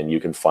 And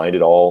you can find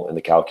it all in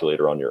the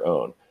calculator on your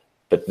own.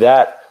 But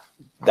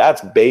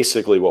that's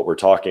basically what we're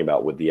talking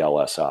about with the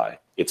LSI.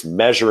 It's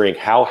measuring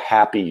how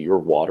happy your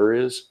water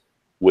is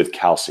with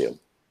calcium.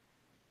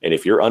 And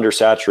if you're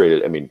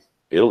undersaturated, I mean,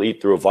 it'll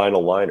eat through a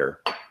vinyl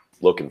liner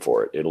looking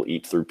for it. It'll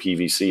eat through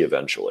PVC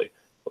eventually.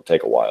 It'll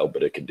take a while,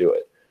 but it can do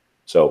it.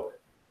 So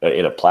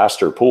in a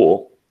plaster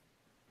pool,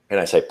 and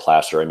I say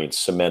plaster, I mean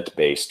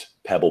cement-based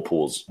pebble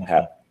pools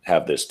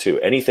have this too.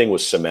 Anything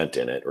with cement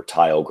in it or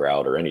tile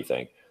grout or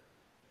anything,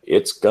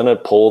 it's going to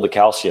pull the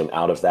calcium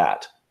out of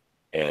that,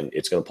 and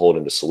it's going to pull it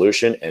into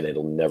solution, and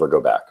it'll never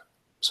go back.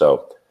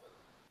 So,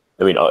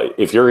 I mean,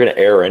 if you're going to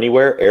err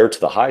anywhere, err to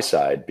the high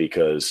side,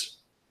 because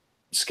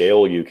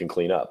scale you can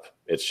clean up.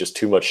 It's just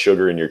too much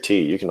sugar in your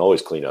tea. You can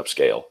always clean up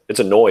scale. It's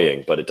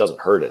annoying, but it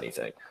doesn't hurt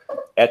anything.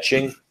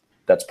 Etching,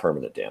 that's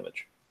permanent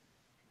damage.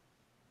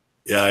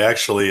 Yeah, I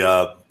actually,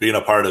 being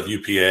a part of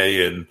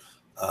UPA, and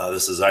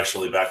this is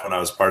actually back when I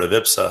was part of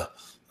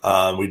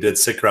IPSA, we did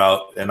sick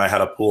route, and I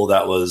had a pool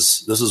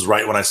this was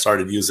right when I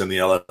started using the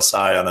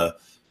LSI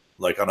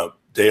on a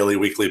daily,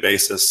 weekly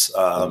basis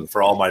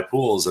for all my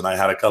pools. And I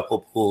had a couple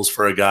pools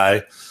for a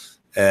guy,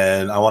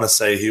 and I want to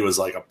say he was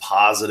like a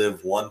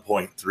positive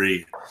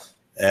 1.3.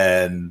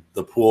 And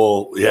the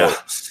pool,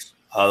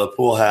 the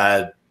pool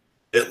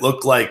it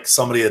looked like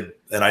somebody had,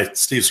 and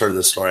Steve's heard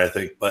this story, I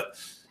think, but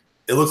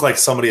it looked like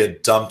somebody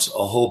had dumped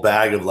a whole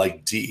bag of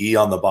like DE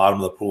on the bottom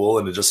of the pool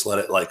and just let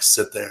it like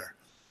sit there.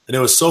 And it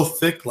was so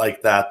thick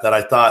like that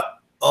I thought,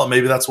 oh,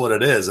 maybe that's what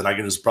it is. And I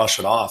can just brush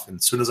it off. And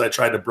as soon as I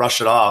tried to brush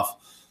it off,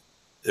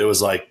 it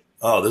was like,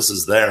 oh, this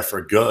is there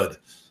for good.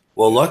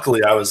 Well,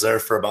 luckily I was there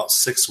for about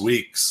 6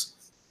 weeks,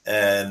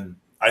 and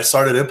I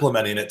started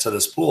implementing it to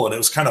this pool, and it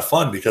was kind of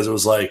fun because it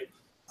was like,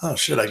 oh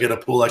shit, I get a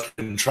pool I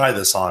can try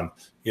this on,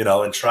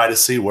 and try to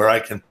see where I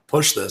can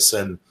push this.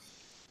 And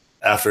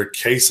after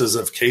cases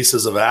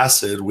of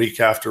acid week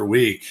after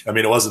week, I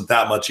mean, it wasn't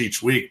that much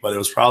each week, but it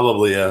was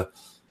probably to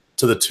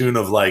the tune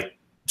of like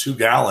 2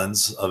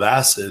 gallons of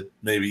acid,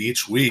 maybe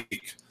each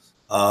week.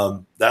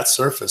 That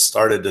surface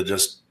started to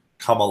just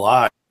come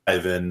alive,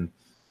 and,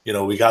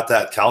 we got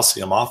that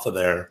calcium off of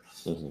there,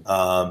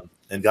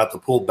 and got the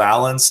pool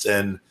balanced.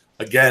 And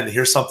again,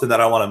 here's something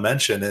that I want to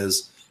mention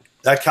is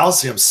that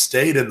calcium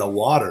stayed in the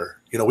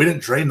water. We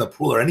didn't drain the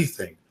pool or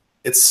anything.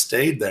 It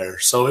stayed there.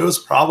 So it was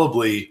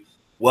probably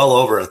well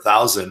over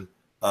 1,000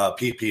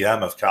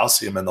 ppm of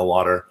calcium in the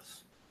water.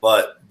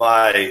 But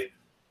by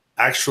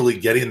actually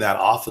getting that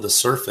off of the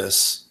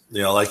surface,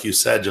 like you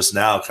said just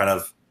now, kind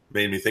of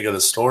made me think of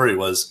the story,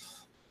 was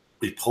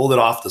we pulled it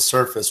off the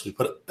surface, we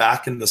put it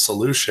back in the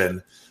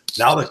solution.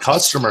 Now the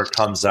customer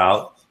comes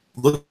out,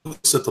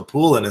 looks at the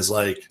pool, and is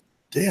like,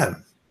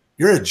 Dan,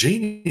 you're a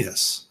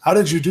genius. How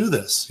did you do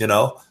this? And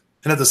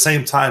at the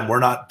same time, we're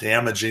not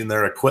damaging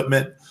their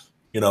equipment.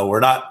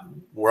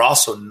 We're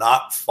also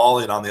not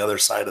falling on the other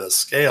side of the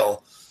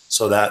scale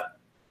so that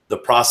the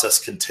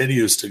process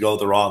continues to go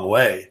the wrong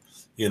way.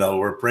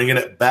 We're bringing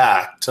it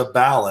back to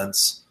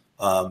balance,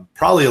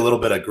 probably a little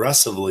bit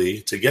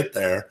aggressively to get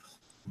there,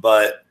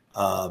 but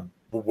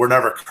we're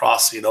never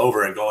crossing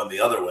over and going the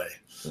other way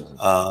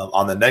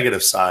on the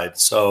negative side.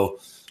 So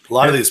a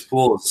lot of these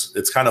pools,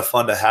 it's kind of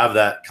fun to have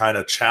that kind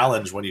of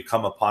challenge when you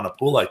come upon a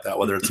pool like that,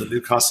 whether it's a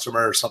new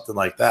customer or something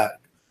like that.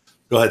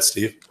 Go ahead,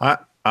 Steve.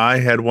 I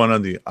had one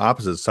on the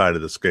opposite side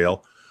of the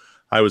scale.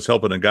 I was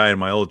helping a guy in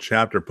my old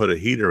chapter put a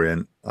heater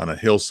in on a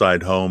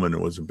hillside home, and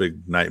it was a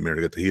big nightmare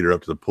to get the heater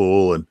up to the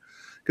pool. And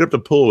get up to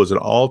the pool, it was an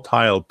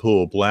all-tiled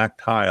pool, black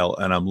tile,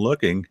 and I'm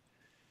looking,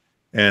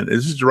 and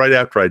this is right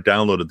after I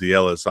downloaded the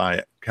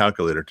LSI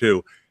calculator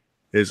too,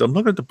 is I'm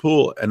looking at the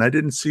pool, and I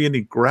didn't see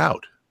any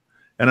grout.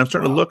 And I'm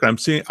starting to look, I'm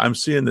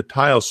seeing the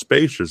tile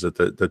spacers that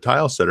the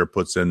tile setter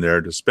puts in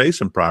there to space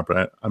them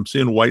properly. I'm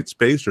seeing white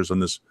spacers on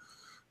this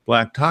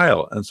black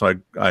tile. And so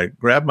I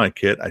grab my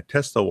kit, I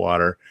test the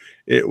water.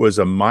 It was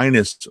a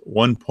minus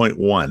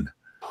 1.1.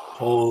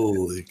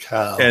 Holy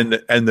cow.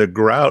 And the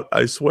grout,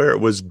 I swear, it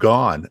was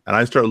gone. And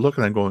I started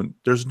looking, I'm going,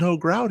 there's no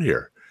grout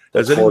here.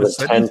 That's more than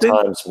 10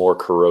 times more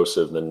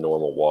corrosive than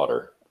normal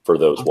water for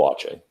those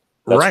watching.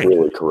 That's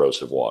really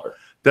corrosive water.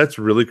 That's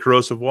really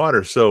corrosive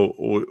water. So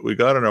we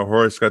got on our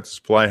horse, got to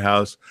Supply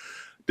House,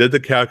 did the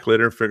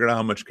calculator, figured out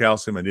how much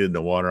calcium I needed in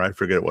the water. I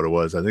forget what it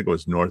was. I think it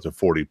was north of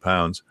 40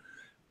 pounds.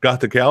 Got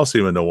the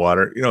calcium in the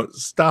water,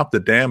 stopped the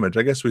damage.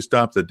 I guess we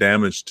stopped the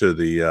damage to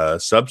the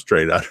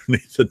substrate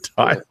underneath the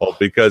tile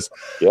because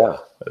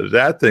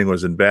that thing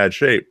was in bad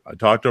shape. I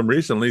talked to him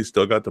recently,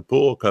 still got the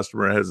pool.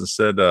 Customer hasn't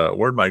said,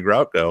 where'd my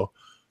grout go?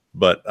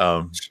 But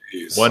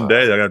one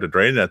day they're going to have to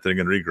drain that thing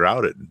and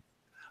regrout it.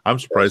 I'm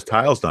surprised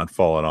tile's not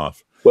falling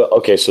off. Well,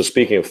 okay, so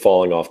speaking of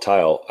falling off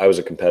tile, I was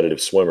a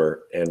competitive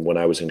swimmer, and when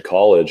I was in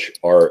college,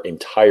 our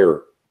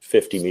entire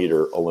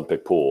 50-meter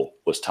Olympic pool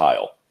was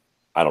tile.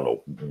 I don't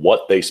know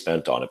what they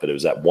spent on it, but it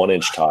was that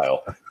 1-inch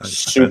tile.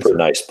 Super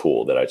nice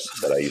pool that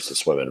I used to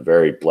swim in.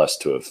 Very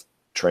blessed to have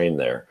trained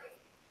there.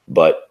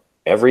 But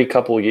every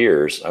couple of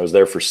years, I was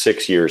there for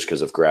 6 years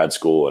because of grad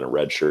school and a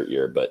red shirt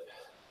year. But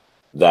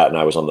that, and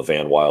I was on the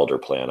Van Wilder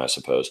plan, I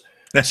suppose.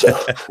 So,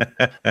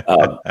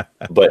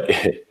 but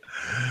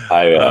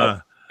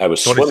I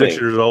was 26 swimming.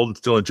 years old and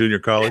still in junior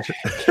college.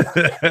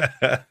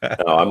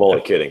 No, I'm only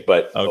kidding.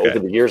 But over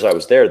the years I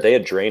was there, they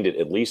had drained it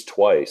at least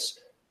twice.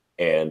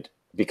 And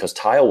because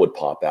tile would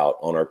pop out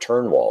on our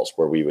turn walls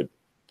where we would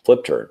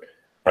flip turn.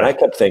 And I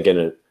kept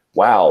thinking,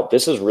 wow,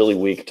 this is really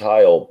weak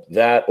tile.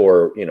 That,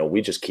 or,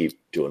 we just keep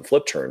doing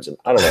flip turns. And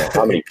I don't know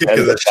how many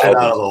tens of shit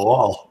out of the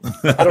wall.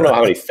 I don't know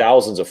how many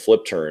thousands of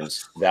flip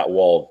turns that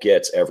wall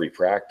gets every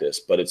practice,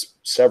 but it's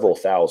several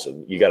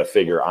thousand. You got to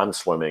figure I'm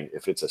swimming.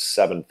 If it's a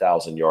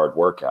 7,000 yard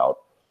workout,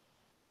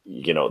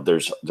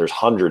 there's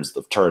hundreds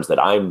of turns that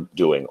I'm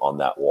doing on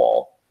that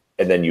wall.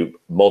 And then you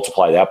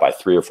multiply that by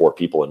 3 or 4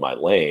 people in my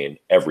lane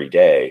every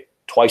day,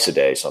 twice a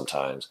day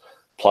sometimes,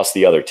 plus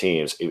the other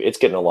teams. It's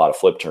getting a lot of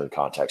flip turn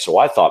contact. So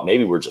I thought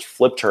maybe we're just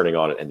flip turning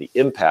on it and the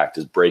impact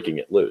is breaking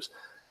it loose.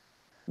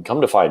 And come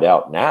to find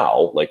out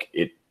now,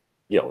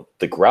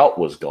 the grout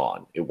was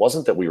gone. It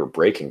wasn't that we were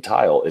breaking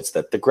tile. It's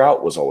that the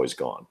grout was always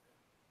gone.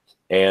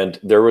 And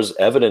there was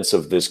evidence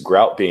of this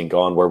grout being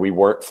gone where we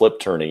weren't flip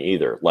turning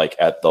either, like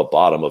at the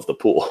bottom of the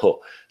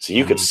pool. So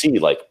you could see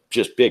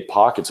just big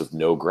pockets of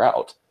no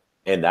grout.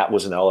 And that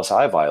was an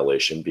LSI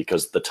violation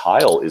because the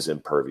tile is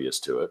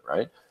impervious to it,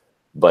 right?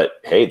 But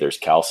hey, there's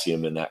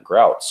calcium in that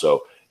grout.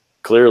 So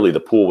clearly the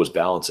pool was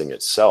balancing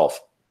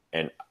itself.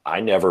 And I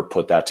never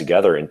put that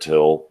together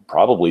until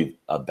probably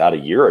about a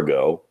year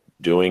ago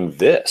doing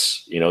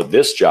this.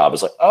 This job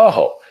is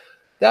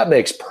that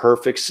makes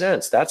perfect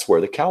sense. That's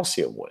where the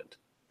calcium went.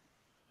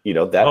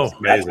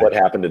 That's what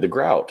happened to the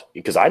grout,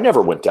 because I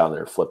never went down there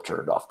and flip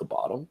turned off the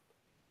bottom.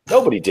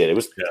 Nobody did.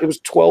 It was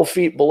 12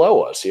 feet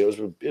below us. It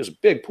was a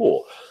big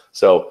pool.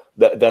 So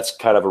that's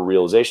kind of a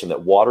realization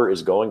that water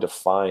is going to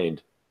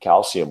find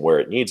calcium where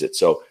it needs it.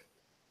 So,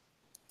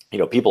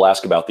 people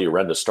ask about the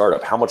Orenda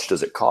startup. How much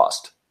does it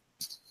cost?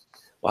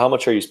 Well, how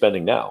much are you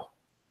spending now?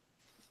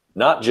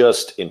 Not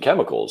just in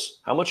chemicals.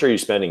 How much are you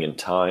spending in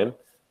time,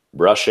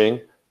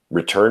 brushing,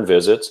 return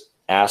visits,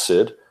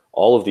 acid,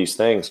 all of these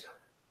things,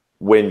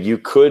 when you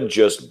could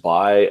just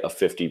buy a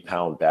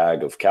 50-pound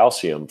bag of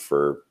calcium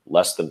for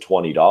less than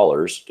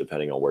 $20,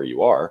 depending on where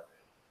you are,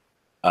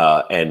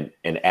 and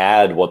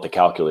add what the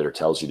calculator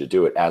tells you to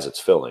do it as it's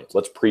filling.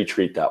 Let's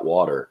pre-treat that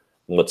water,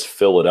 and let's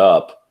fill it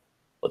up.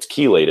 Let's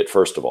chelate it,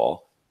 first of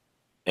all,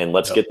 and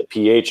let's get the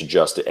pH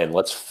adjusted, and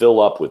let's fill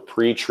up with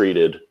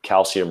pre-treated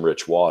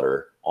calcium-rich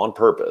water on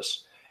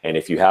purpose. And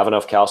if you have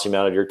enough calcium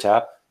out of your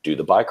tap, do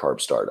the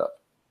bicarb startup.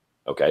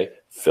 Okay,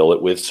 fill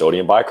it with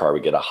sodium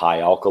bicarbonate, get a high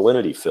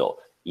alkalinity fill.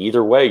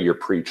 Either way, you're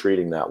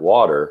pre-treating that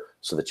water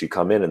so that you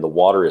come in and the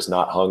water is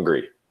not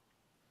hungry.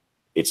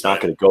 It's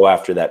not going to go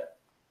after that,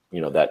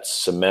 that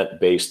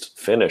cement-based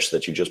finish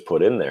that you just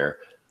put in there.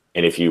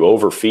 And if you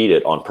overfeed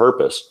it on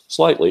purpose,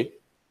 slightly,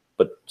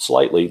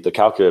 the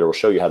calculator will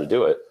show you how to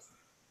do it.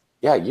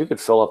 Yeah, you could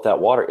fill up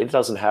that water. It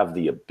doesn't have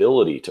the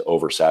ability to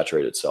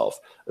oversaturate itself.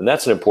 And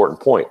that's an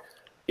important point.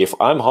 If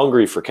I'm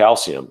hungry for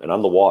calcium and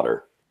I'm the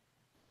water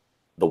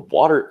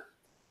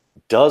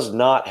does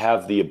not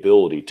have the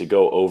ability to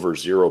go over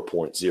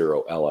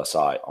 0.0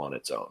 LSI on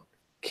its own.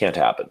 Can't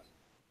happen.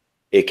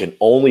 It can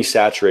only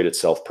saturate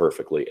itself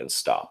perfectly and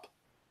stop.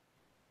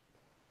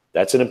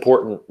 That's an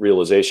important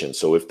realization.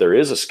 So if there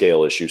is a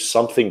scale issue,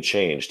 something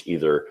changed.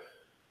 Either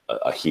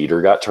a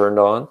heater got turned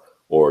on,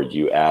 or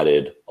you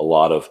added a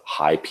lot of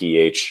high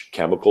pH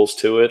chemicals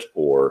to it,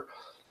 or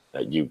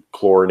you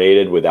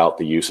chlorinated without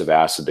the use of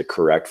acid to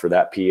correct for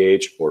that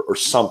pH, or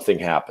something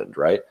happened,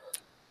 right?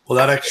 Well,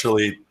 that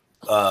actually,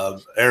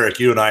 Eric,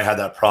 you and I had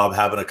that problem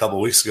happen a couple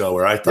of weeks ago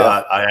where I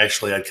thought I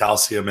actually had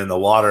calcium in the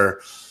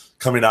water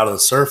coming out of the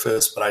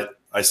surface, but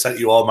I sent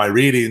you all my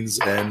readings,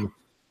 and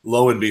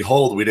lo and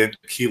behold, we didn't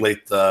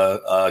chelate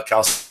the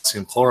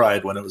calcium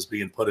chloride when it was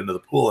being put into the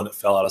pool, and it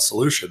fell out of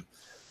solution.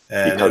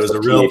 And because it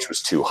was the pH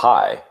was too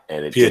high,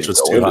 and it pH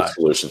didn't go into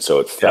solution, so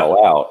it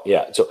fell out.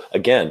 Yeah. So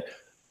again,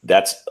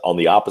 that's on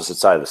the opposite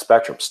side of the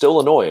spectrum. Still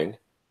annoying.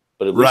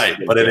 But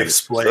it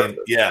explained,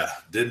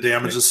 didn't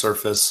damage the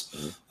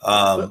surface.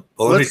 But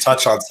let me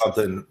touch on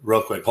something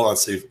real quick. Hold on,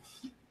 Steve.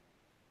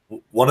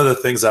 One of the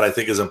things that I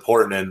think is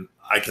important, and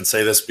I can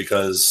say this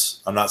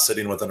because I'm not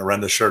sitting with an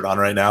Orenda shirt on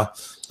right now.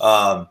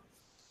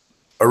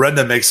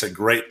 Orenda makes a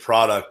great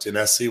product in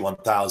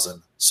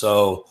SC1000.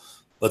 So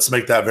let's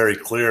make that very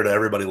clear to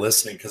everybody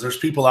listening, because there's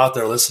people out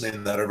there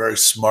listening that are very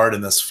smart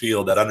in this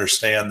field that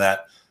understand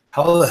that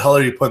how the hell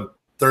are you putting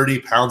 30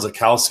 pounds of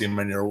calcium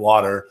in your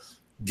water,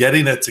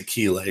 getting it to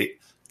chelate,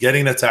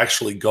 getting it to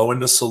actually go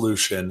into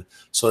solution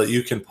so that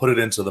you can put it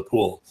into the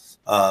pool.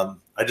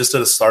 I just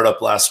did a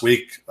startup last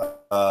week.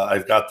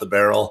 I've got the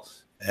barrel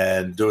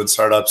and doing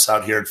startups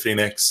out here in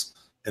Phoenix,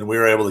 and we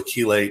were able to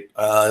chelate.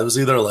 It was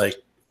either like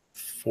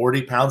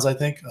 40 pounds, I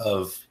think,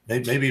 of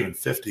maybe even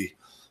 50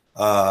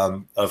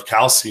 of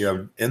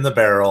calcium in the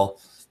barrel.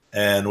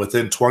 And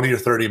within 20 or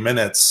 30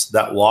 minutes,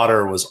 that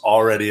water was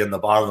already in the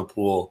bottom of the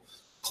pool,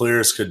 clear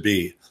as could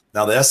be.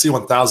 Now, the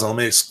SC1000, let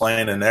me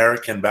explain, and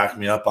Eric can back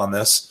me up on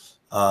this,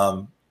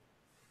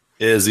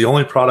 is the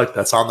only product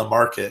that's on the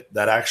market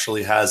that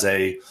actually has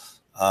a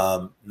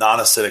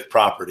non-acidic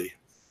property.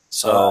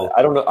 So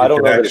I don't know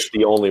that it's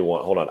the only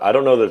one. Hold on. I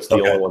don't know that it's the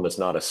only one that's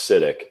not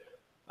acidic.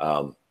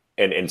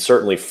 And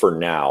certainly for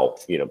now,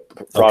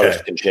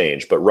 products can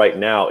change, but right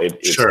now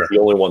it's the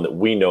only one that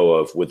we know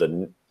of with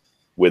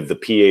the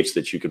pH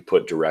that you could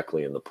put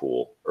directly in the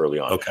pool early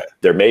on. Okay.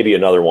 There may be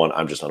another one.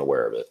 I'm just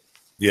unaware of it.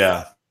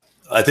 Yeah.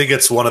 I think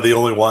it's one of the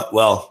only one.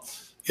 Well,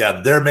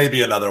 yeah, there may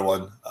be another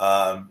one.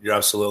 You're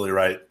absolutely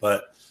right.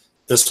 But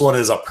this one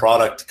is a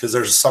product, because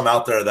there's some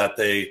out there that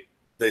they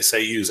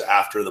say use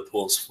after the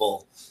pool's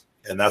full.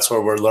 And that's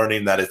where we're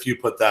learning that if you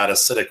put that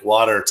acidic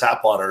water,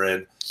 tap water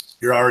in,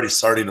 you're already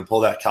starting to pull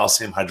that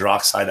calcium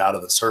hydroxide out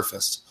of the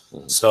surface.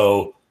 Mm-hmm.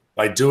 So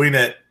by doing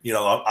it,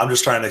 I'm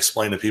just trying to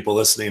explain to people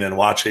listening and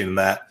watching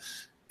that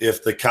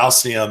if the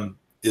calcium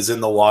is in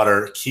the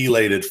water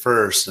chelated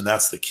first, and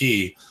that's the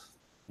key,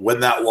 when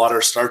that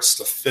water starts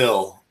to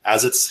fill,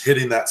 as it's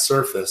hitting that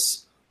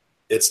surface,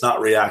 it's not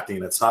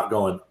reacting. It's not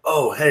going,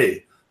 oh,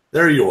 hey,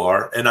 there you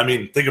are. And I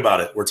mean, think about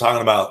it. We're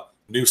talking about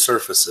new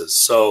surfaces.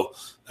 So,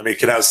 I mean, it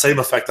can have the same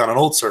effect on an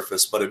old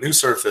surface, but a new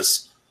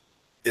surface,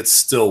 it's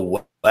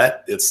still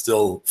wet. It's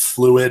still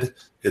fluid.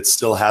 It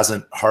still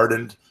hasn't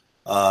hardened.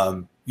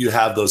 You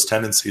have those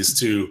tendencies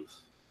to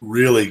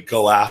really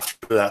go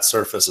after that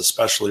surface,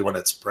 especially when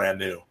it's brand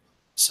new.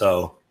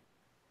 So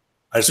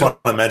I just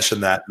want to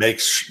mention that.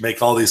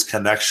 Make all these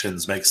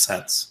connections make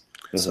sense.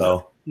 Mm-hmm.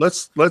 So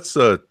let's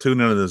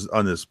tune in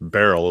on this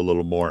barrel a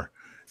little more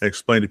and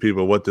explain to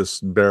people what this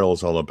barrel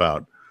is all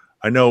about.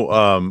 I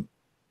know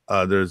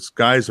there's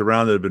guys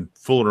around that have been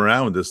fooling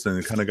around with this thing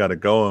and kind of got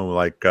it going,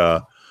 like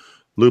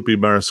Lupe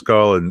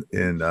Mariscal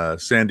in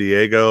San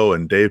Diego,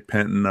 and Dave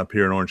Penton up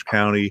here in Orange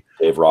County.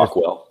 Dave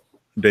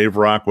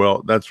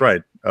Rockwell, that's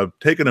right.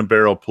 Taking a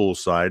barrel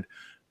poolside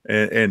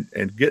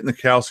and getting the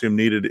calcium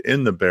needed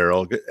in the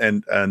barrel.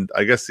 And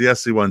I guess the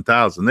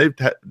SC1000, they've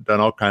done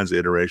all kinds of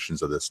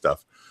iterations of this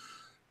stuff.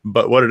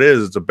 But what it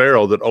is, it's a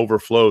barrel that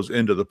overflows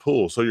into the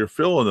pool. So you're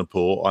filling the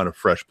pool on a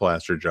fresh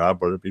plaster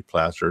job, whether it be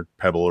plaster,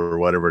 pebble, or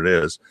whatever it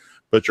is.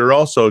 But you're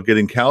also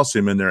getting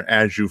calcium in there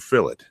as you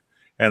fill it.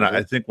 And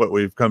I think what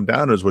we've come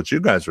down to is what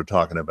you guys were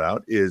talking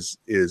about is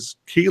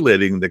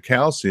chelating the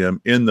calcium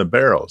in the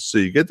barrel. So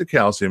you get the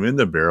calcium in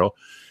the barrel,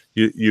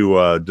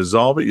 you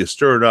dissolve it, you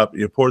stir it up,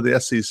 you pour the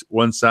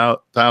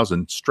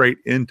SC1000 straight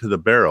into the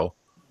barrel.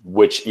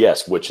 Which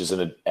is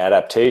an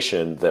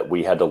adaptation that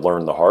we had to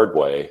learn the hard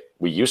way.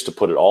 We used to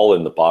put it all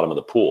in the bottom of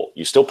the pool.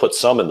 You still put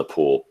some in the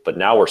pool, but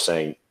now we're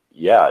saying,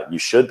 you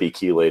should be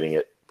chelating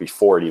it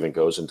before it even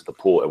goes into the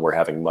pool, and we're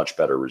having much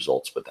better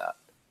results with that.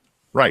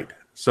 Right.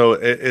 So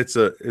it's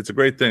a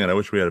great thing, and I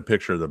wish we had a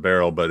picture of the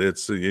barrel, but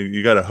it's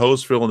you got a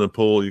hose fill in the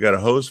pool, you got a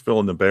hose fill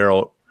in the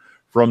barrel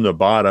from the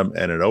bottom,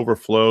 and it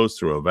overflows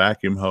through a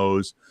vacuum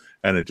hose,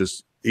 and it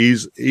just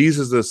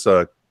eases this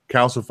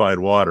calcified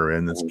water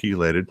in that's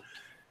chelated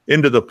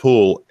into the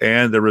pool,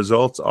 and the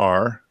results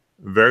are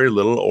very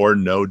little or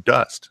no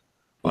dust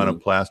on a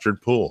plastered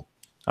pool.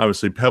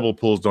 Obviously, pebble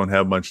pools don't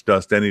have much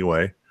dust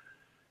anyway,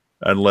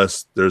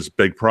 unless there's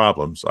big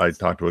problems. I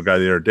talked to a guy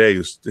the other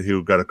day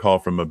who got a call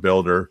from a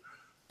builder.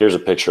 Here's a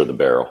picture of the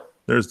barrel.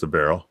 There's the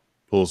barrel,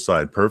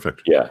 poolside,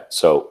 perfect. Yeah,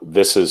 so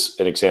this is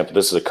an example.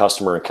 This is a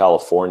customer in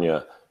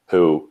California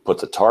who put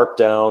the tarp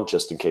down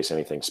just in case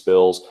anything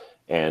spills,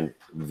 and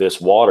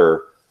this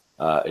water,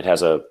 it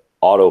has a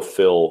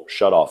autofill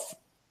shutoff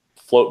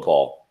float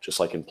ball, just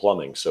like in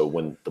plumbing. So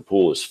when the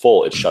pool is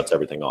full, it shuts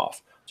everything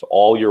off. So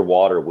all your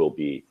water will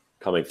be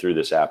coming through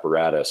this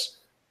apparatus.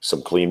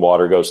 Some clean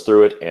water goes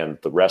through it, and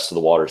the rest of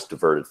the water is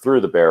diverted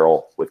through the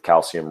barrel with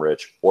calcium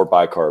rich or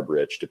bicarb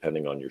rich,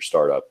 depending on your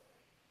startup.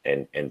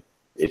 And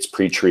it's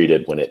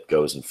pre-treated when it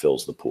goes and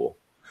fills the pool.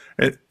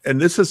 And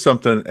this is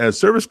something, as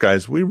service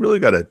guys, we really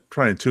got to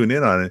try and tune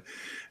in on it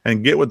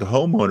and get with the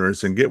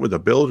homeowners and get with the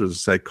builders and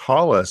say,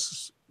 call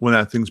us when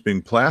that thing's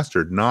being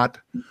plastered, not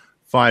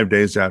 5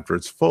 days after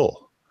it's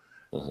full.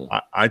 Mm-hmm.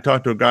 I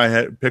talked to a guy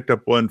who picked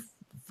up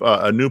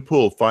a new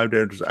pool 5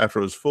 days after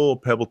it was full,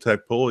 Pebble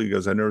Tech pool. He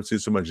goes, I've never seen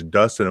so much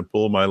dust in a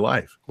pool in my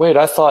life. Wait,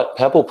 I thought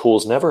Pebble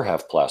pools never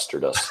have plaster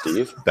dust,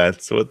 Steve.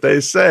 That's what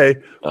they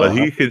say, but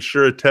he could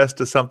sure attest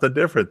to something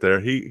different there.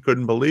 He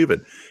couldn't believe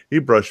it. He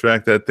brushed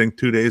back that thing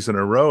 2 days in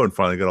a row and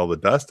finally got all the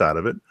dust out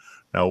of it.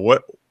 Now,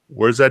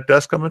 where's that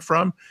dust coming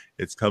from?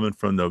 It's coming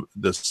from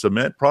the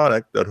cement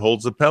product that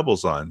holds the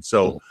pebbles on.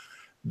 So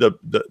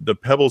the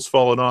pebbles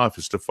falling off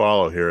is to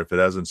follow here if it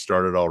hasn't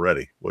started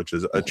already, which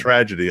is a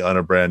tragedy on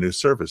a brand new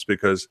surface,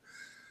 because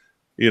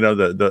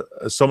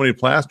so many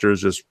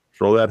plasters just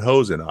throw that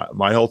hose in.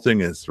 My whole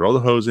thing is throw the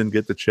hose in,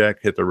 get the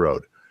check, hit the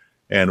road.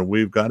 And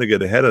we've got to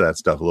get ahead of that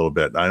stuff a little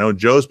bit. I know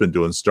Joe's been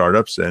doing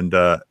startups, and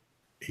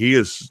he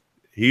is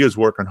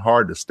working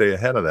hard to stay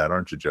ahead of that,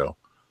 aren't you, Joe?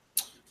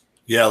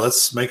 Yeah,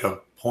 let's make a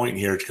point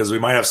here, because we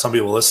might have some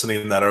people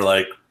listening that are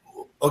like,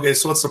 okay,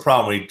 so what's the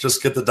problem? We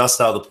just get the dust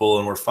out of the pool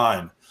and we're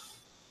fine.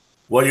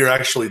 What you're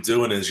actually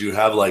doing is you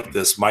have like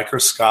this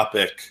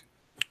microscopic,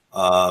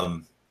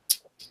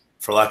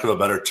 for lack of a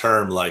better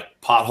term, like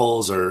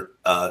potholes, or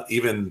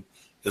even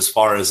as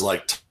far as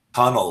like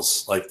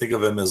tunnels. Like think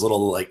of them as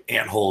little like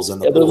ant holes in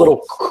the pool. They're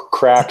little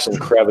cracks and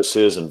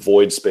crevices and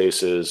void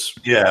spaces.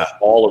 Yeah,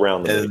 all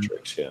around the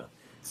matrix. Yeah.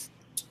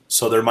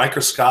 So they're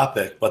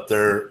microscopic, but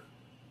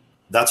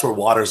that's where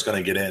water is going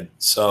to get in.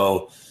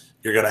 So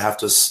you're going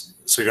to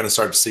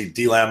start to see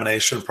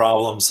delamination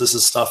problems. This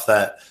is stuff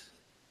that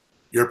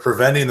you're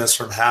preventing this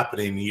from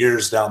happening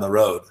years down the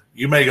road.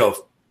 You may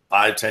go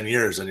 5-10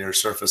 years and your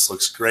surface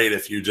looks great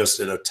if you just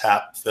did a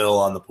tap fill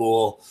on the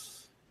pool.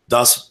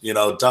 Dust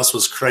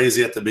was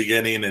crazy at the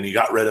beginning and you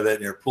got rid of it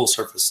and your pool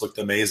surface looked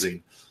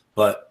amazing.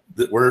 But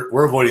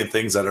we're avoiding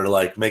things that are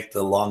like make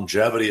the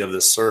longevity of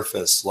the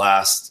surface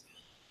last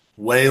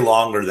way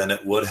longer than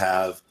it would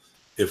have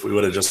if we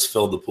would have just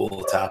filled the pool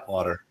with tap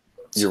water.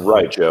 You're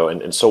right, Joe.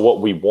 And so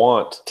what we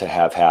want to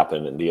have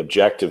happen, and the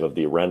objective of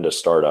the Orenda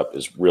startup,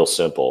 is real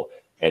simple.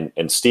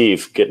 And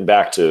Steve, getting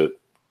back to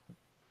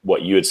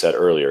what you had said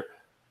earlier,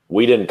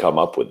 we didn't come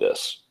up with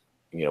this.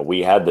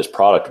 We had this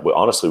product.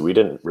 Honestly, we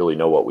didn't really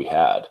know what we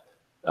had.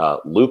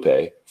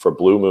 Lupe for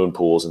Blue Moon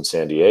Pools in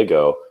San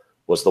Diego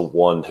was the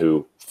one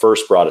who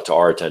first brought it to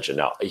our attention.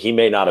 Now, he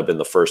may not have been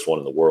the first one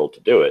in the world to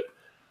do it,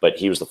 but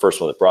he was the first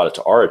one that brought it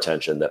to our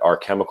attention that our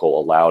chemical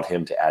allowed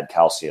him to add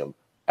calcium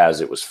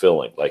as it was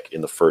filling, like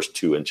in the first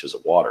 2 inches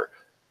of water.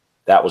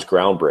 That was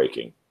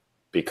groundbreaking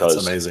because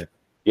that's amazing.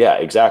 Yeah,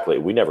 exactly.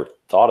 We never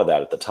thought of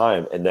that at the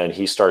time. And then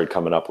he started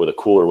coming up with a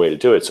cooler way to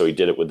do it. So he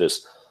did it with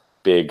this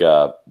big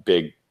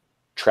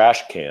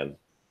trash can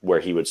where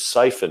he would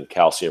siphon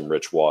calcium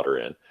rich water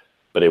in,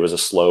 but it was a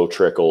slow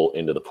trickle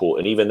into the pool.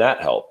 And even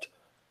that helped.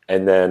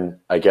 And then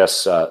I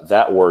guess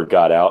that word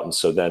got out. And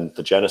so then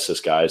the Genesis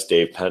guys,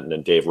 Dave Penton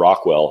and Dave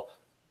Rockwell,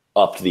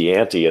 upped the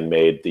ante and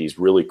made these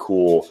really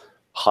cool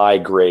high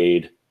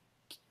grade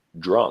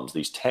drums,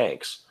 these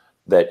tanks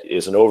that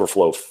is an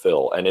overflow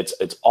fill. And it's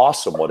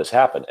awesome what has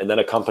happened. And then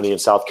a company in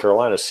South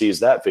Carolina sees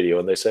that video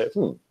and they say,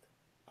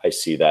 I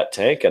see that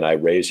tank and I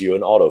raise you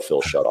an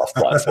autofill shutoff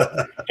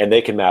platform. And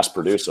they can mass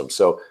produce them.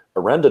 So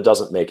Orenda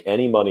doesn't make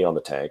any money on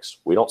the tanks.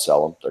 We don't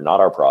sell them. They're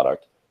not our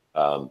product.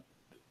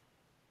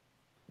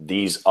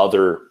 These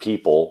other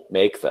people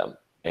make them.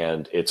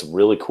 And it's a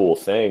really cool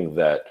thing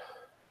that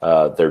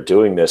they're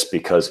doing this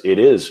because it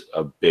is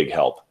a big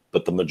help.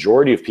 But the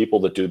majority of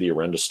people that do the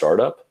Orenda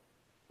startup,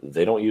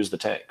 they don't use the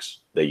tanks.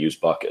 They use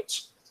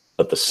buckets.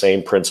 But the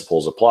same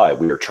principles apply.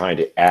 We are trying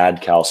to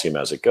add calcium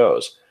as it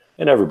goes.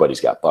 And everybody's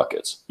got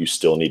buckets. You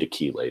still need to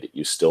chelate it.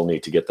 You still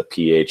need to get the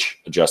pH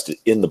adjusted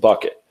in the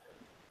bucket.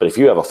 But if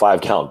you have a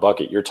 5-gallon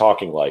bucket, you're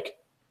talking like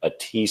a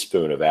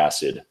teaspoon of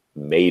acid,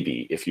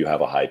 maybe, if you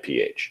have a high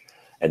pH.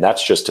 And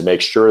that's just to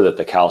make sure that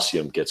the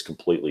calcium gets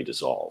completely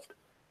dissolved.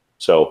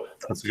 So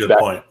that's a good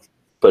point.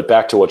 But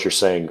back to what you're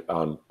saying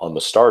on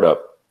the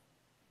startup,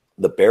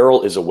 the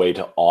barrel is a way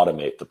to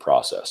automate the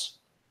process.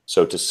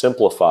 So to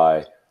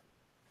simplify,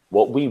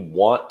 what we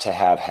want to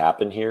have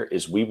happen here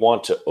is we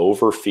want to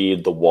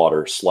overfeed the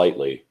water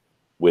slightly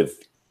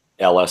with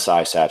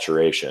LSI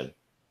saturation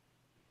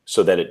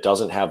so that it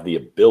doesn't have the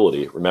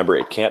ability. Remember,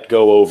 it can't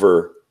go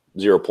over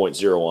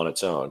 0.0 on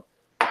its own.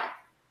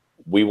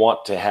 We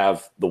want to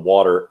have the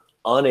water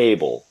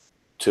unable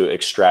to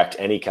extract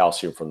any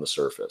calcium from the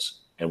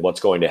surface. And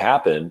what's going to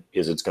happen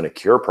is it's going to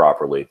cure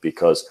properly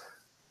because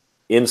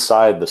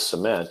inside the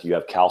cement, you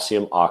have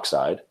calcium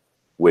oxide,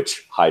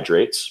 which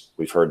hydrates.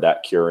 We've heard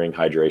that curing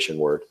hydration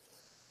word.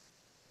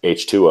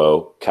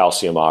 H2O,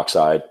 calcium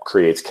oxide,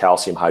 creates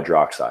calcium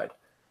hydroxide.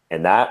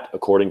 And that,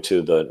 according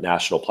to the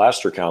National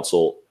Plaster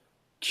Council,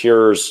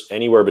 cures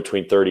anywhere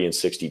between 30 and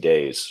 60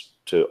 days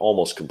to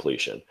almost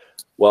completion.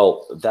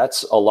 Well,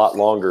 that's a lot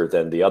longer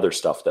than the other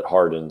stuff that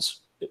hardens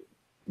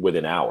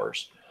within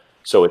hours.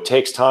 So it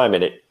takes time,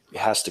 and it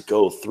has to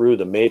go through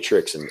the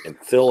matrix and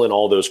fill in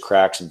all those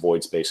cracks and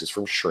void spaces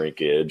from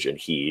shrinkage and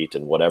heat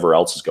and whatever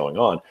else is going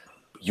on.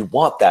 You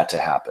want that to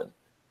happen.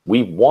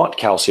 We want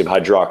calcium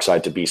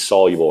hydroxide to be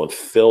soluble and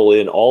fill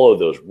in all of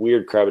those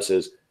weird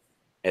crevices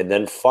and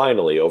then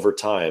finally, over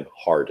time,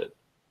 harden.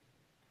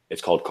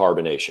 It's called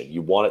carbonation.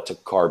 You want it to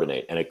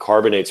carbonate, and it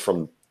carbonates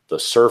from the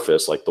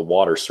surface, like the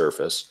water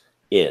surface,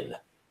 in.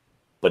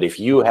 But if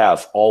you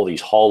have all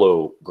these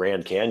hollow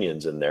Grand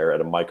Canyons in there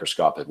at a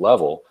microscopic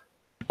level,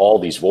 all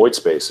these void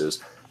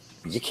spaces,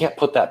 you can't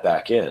put that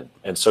back in.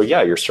 And so,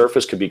 yeah, your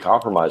surface could be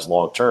compromised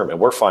long term. And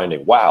we're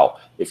finding, wow,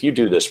 if you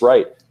do this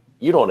right,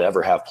 you don't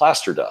ever have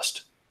plaster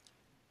dust.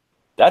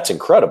 That's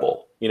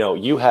incredible. You know,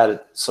 you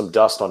had some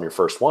dust on your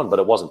first one, but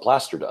it wasn't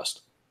plaster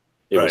dust.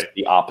 It was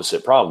the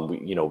opposite problem.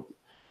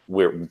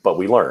 But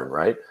we learn,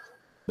 right?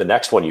 The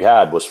next one you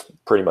had was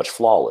pretty much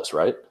flawless,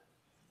 right?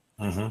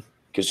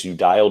 Because you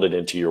dialed it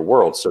into your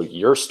world. So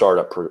your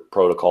startup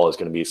protocol is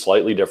going to be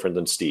slightly different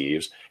than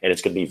Steve's, and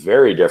it's going to be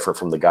very different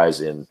from the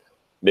guys in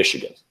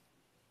Michigan.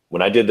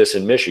 When I did this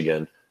in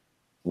Michigan,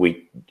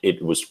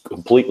 it was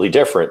completely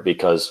different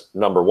because,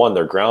 number one,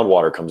 their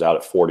groundwater comes out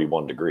at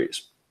 41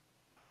 degrees.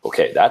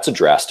 Okay, that's a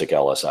drastic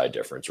LSI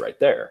difference right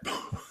there.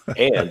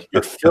 And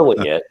you're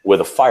filling it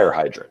with a fire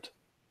hydrant.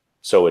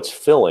 So it's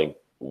filling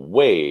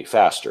way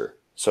faster.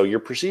 So your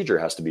procedure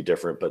has to be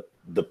different, but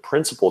the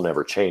principle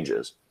never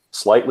changes.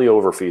 Slightly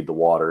overfeed the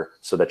water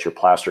so that your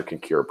plaster can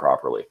cure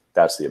properly.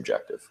 That's the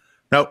objective.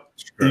 Now,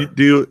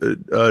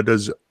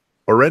 does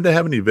Orenda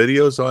have any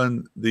videos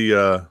on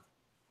the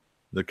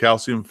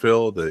calcium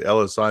fill, the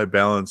LSI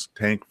balanced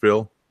tank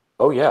fill?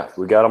 Oh, yeah.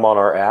 We got them on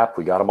our app.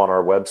 We got them on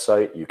our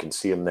website. You can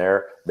see them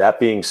there. That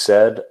being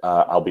said,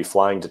 I'll be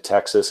flying to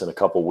Texas in a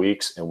couple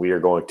weeks, and we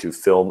are going to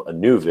film a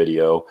new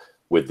video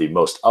with the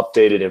most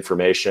updated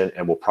information,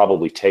 and we'll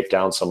probably take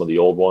down some of the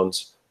old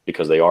ones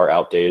because they are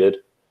outdated.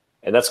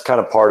 And that's kind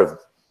of part of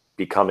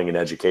becoming an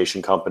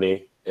education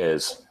company,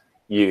 is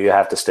you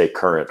have to stay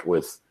current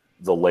with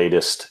the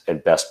latest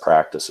and best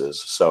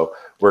practices. So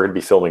we're going to be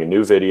filming a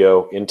new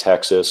video in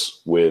Texas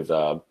with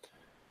a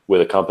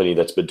company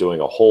that's been doing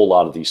a whole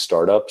lot of these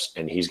startups,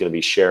 and he's going to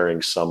be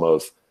sharing some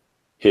of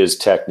his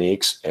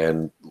techniques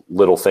and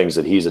little things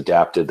that he's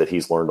adapted that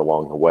he's learned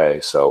along the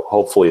way. So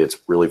hopefully it's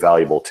really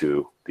valuable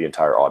to the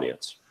entire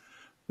audience.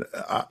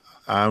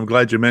 I'm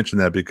glad you mentioned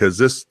that, because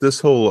this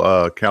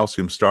whole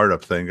calcium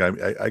startup thing,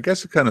 I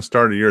guess it kind of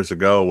started years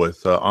ago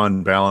with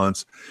On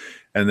Balance,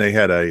 and they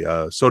had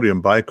a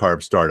sodium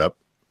bicarb startup,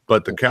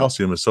 but the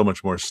calcium is so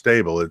much more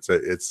stable.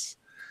 It's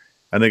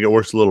I think it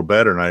works a little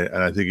better,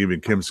 and I think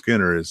even Kim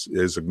Skinner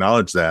is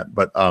acknowledged that.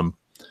 But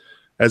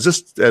as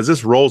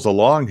this rolls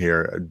along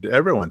here,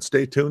 everyone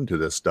stay tuned to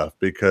this stuff,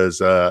 because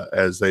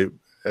as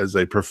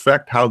they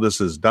perfect how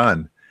this is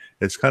done,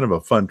 it's kind of a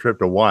fun trip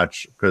to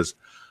watch, because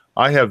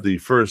I have the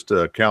first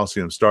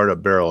calcium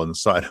startup barrel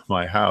inside of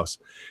my house.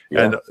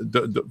 Yeah.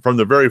 And from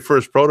the very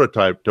first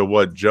prototype to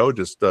what Joe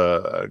just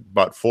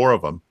bought 4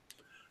 of them,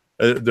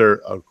 they're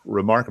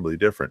remarkably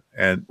different.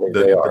 And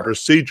the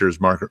procedure is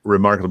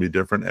remarkably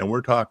different. And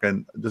we're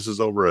talking, this is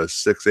over a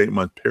 6-8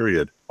 month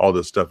period. All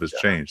this stuff has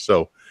changed.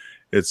 So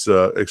it's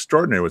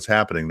extraordinary what's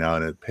happening now,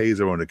 and it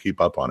pays everyone to keep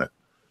up on it.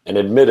 And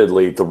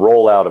admittedly, the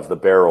rollout of the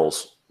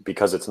barrels,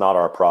 because it's not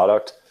our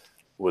product,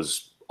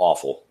 was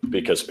awful,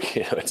 because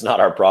it's not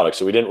our product.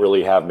 So we didn't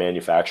really have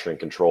manufacturing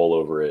control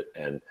over it.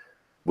 And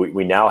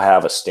we now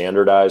have a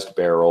standardized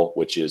barrel,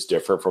 which is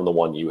different from the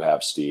one you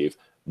have, Steve.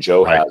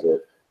 Joe has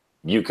it.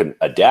 You can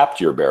adapt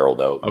your barrel,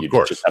 though. You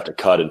just have to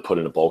cut and put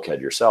in a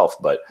bulkhead yourself.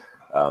 But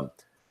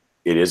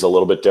it is a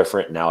little bit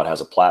different. Now it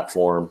has a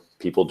platform.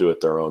 People do it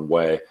their own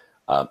way.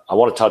 I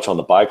want to touch on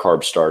the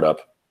bicarb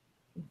startup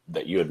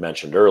that you had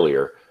mentioned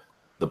earlier.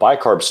 The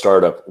bicarb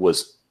startup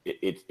was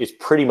it's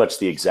pretty much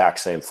the exact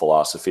same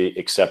philosophy,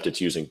 except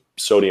it's using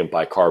sodium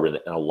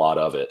bicarbonate and a lot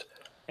of it.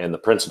 And the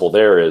principle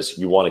there is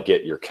you want to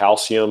get your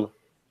calcium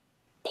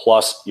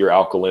plus your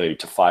alkalinity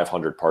to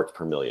 500 parts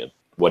per million,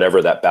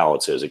 whatever that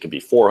balance is. It could be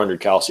 400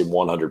 calcium,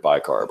 100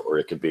 bicarb, or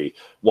it could be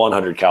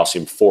 100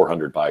 calcium,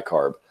 400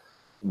 bicarb.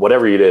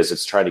 Whatever it is,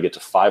 it's trying to get to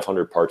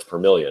 500 parts per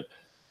million.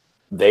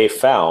 They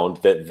found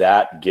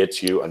that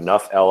gets you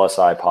enough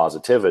LSI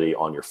positivity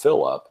on your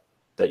fill up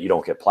that you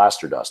don't get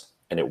plaster dust.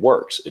 And it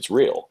works. It's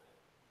real.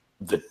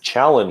 The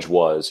challenge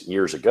was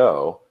years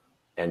ago,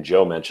 and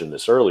Joe mentioned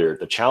this earlier,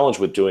 the challenge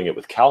with doing it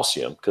with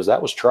calcium, because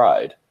that was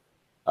tried,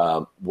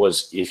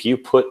 was if you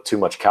put too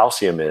much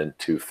calcium in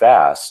too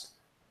fast,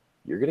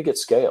 you're going to get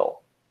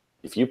scale.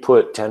 If you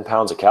put 10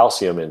 pounds of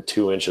calcium in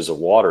 2 inches of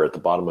water at the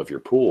bottom of your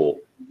pool,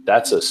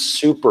 that's a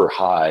super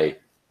high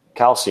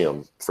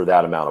calcium for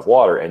that amount of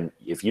water. And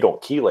if you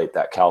don't chelate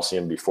that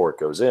calcium before it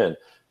goes in,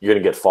 you're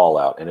going to get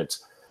fallout. And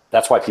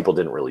that's why people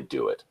didn't really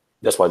do it.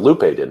 That's why Lupe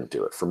didn't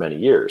do it for many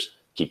years.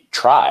 He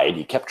tried.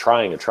 He kept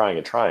trying and trying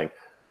and trying.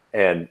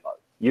 And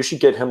you should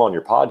get him on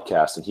your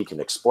podcast, and he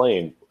can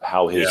explain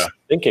how his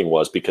thinking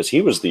was, because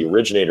he was the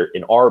originator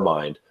in our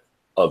mind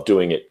of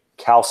doing it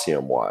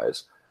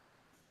calcium-wise.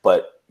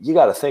 But you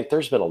got to think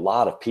there's been a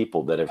lot of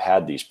people that have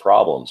had these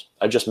problems.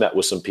 I just met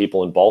with some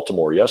people in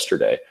Baltimore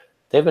yesterday.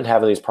 They've been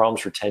having these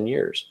problems for 10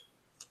 years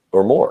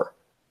or more.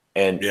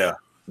 And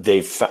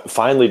they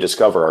finally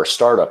discover our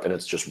startup, and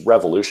it's just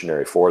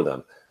revolutionary for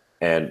them.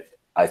 And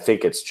I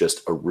think it's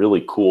just a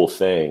really cool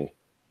thing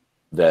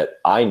that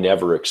I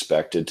never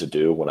expected to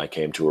do when I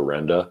came to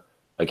Orenda.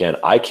 Again,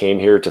 I came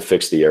here to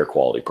fix the air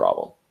quality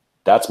problem.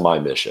 That's my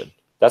mission.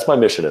 That's my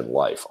mission in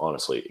life,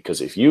 honestly,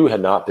 because if you had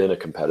not been a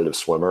competitive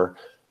swimmer,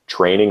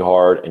 training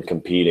hard and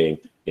competing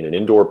in an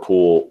indoor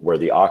pool where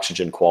the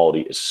oxygen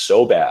quality is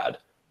so bad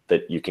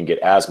that you can get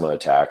asthma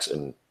attacks.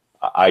 And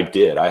I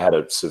had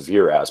a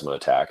severe asthma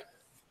attack.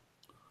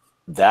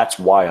 That's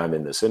why I'm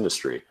in this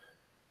industry.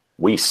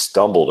 We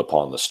stumbled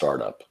upon the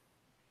startup,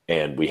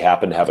 and we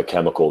happen to have a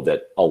chemical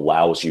that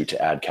allows you to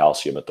add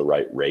calcium at the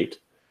right rate.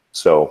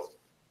 So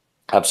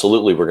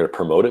absolutely, we're going to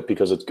promote it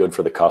because it's good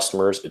for the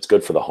customers. It's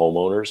good for the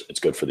homeowners. It's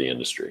good for the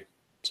industry.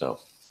 So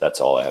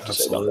that's all I have to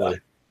say about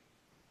that.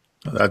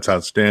 That's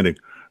outstanding.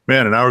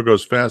 Man, an hour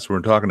goes fast when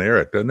we're talking to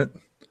Eric, doesn't it?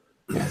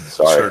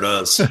 Sorry. Sure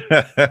does.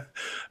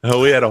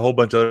 We had a whole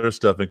bunch of other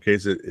stuff in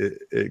case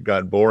it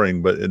got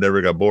boring, but it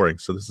never got boring.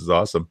 So this is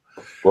awesome.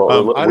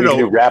 Well, we can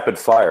do rapid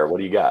fire. What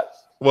do you got?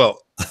 Well,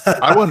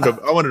 I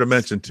wanted to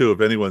mention too,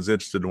 if anyone's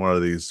interested in one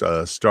of these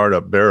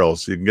startup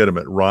barrels, you can get them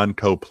at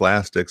Ronco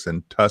Plastics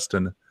in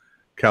Tustin,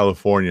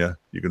 California.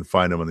 You can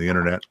find them on the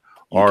internet.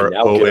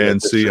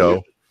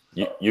 RONCO.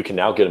 You can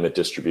now get them at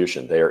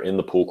distribution. They are in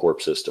the Pool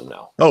Corp system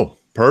now. Oh,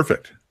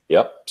 perfect.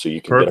 Yep. So you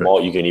can get them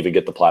all. You can even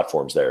get the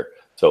platforms there.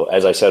 So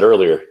as I said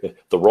earlier,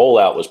 the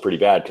rollout was pretty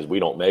bad because we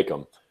don't make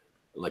them.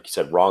 Like you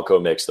said,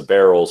 Ronco makes the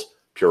barrels,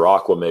 Pure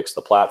Aqua makes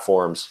the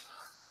platforms.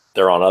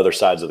 They're on other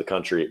sides of the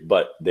country,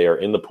 but they are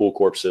in the Pool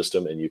Corp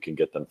system, and you can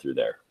get them through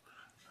there.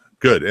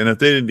 Good. And if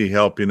they need any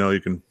help, you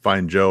can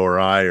find Joe or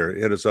I, or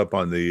hit us up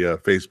on the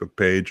Facebook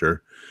page,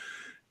 or,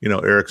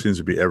 Eric seems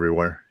to be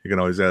everywhere. You can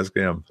always ask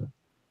him.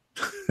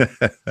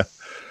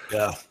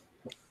 Yeah.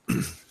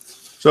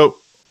 So,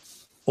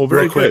 well,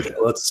 very quick, good.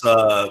 Let's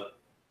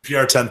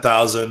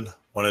PR10000,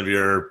 one of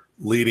your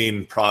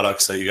leading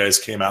products that you guys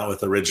came out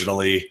with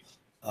originally,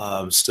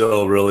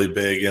 still really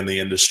big in the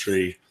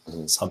industry.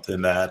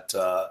 Something that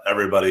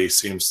everybody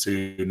seems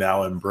to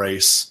now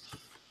embrace.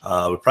 We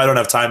probably don't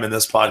have time in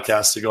this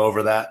podcast to go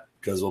over that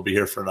because we'll be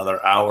here for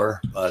another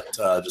hour, but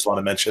just want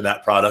to mention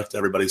that product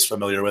everybody's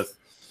familiar with.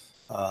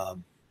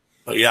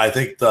 But yeah, I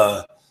think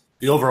the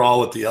overall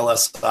with the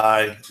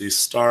LSI, these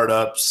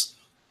startups,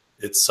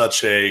 it's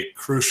such a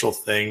crucial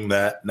thing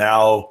that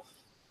now,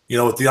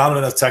 with the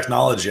advent of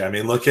technology,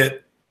 look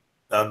at,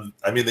 the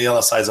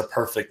LSI is a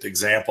perfect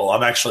example.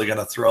 I'm actually going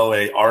to throw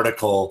a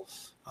article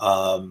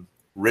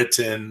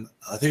written,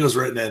 I think it was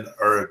written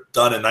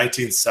done in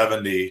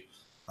 1970.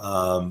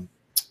 I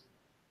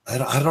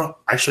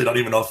don't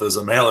even know if it was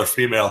a male or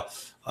female,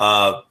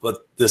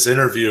 but this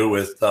interview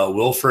with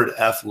Wilfred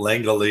F.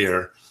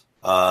 Langelier.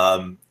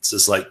 It's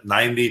this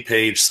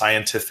 90-page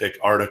scientific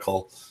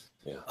article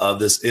of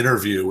this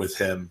interview with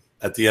him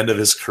at the end of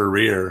his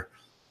career.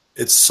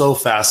 It's so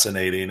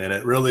fascinating, and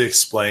it really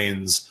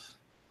explains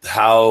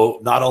how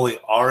not only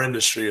our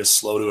industry is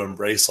slow to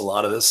embrace a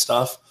lot of this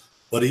stuff,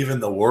 but even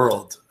the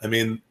world.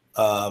 We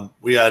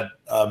had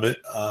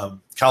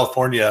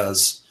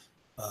California's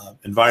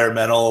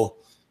Environmental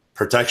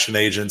Protection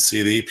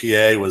Agency, the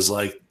EPA, was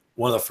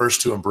one of the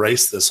first to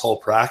embrace this whole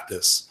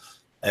practice.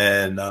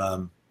 And,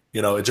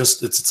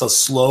 it's a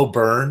slow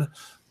burn,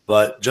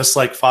 but just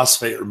like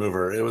phosphate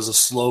remover, it was a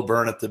slow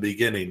burn at the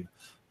beginning.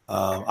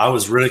 I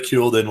was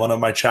ridiculed in one of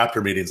my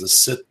chapter meetings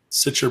to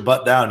sit your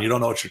butt down. You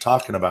don't know what you're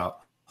talking about.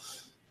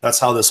 That's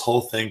how this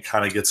whole thing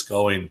kind of gets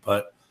going.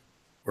 But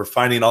we're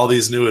finding all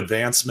these new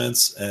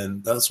advancements,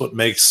 and that's what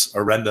makes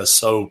Orenda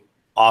so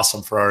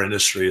awesome for our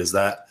industry, is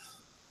that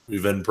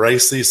we've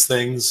embraced these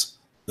things.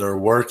 They're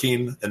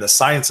working, and the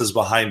science is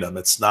behind them.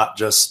 It's not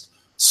just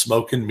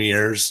smoke and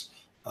mirrors.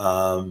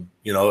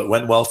 It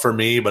went well for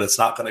me, but it's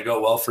not going to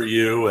go well for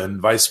you, and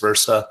vice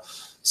versa.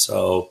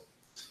 So,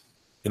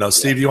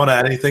 Steve, you want to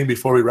add anything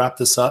before we wrap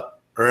this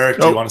up? Or Eric,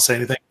 do you want to say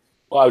anything?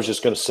 Well, I was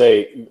just going to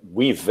say,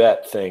 we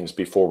vet things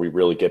before we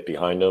really get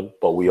behind them,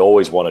 but we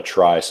always want to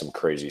try some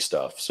crazy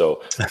stuff.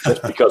 So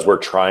just because we're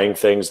trying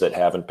things that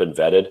haven't been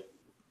vetted,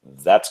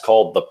 that's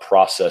called the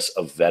process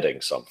of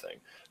vetting something.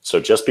 So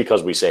just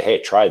because we say,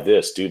 hey, try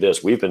this, do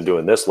this, we've been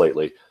doing this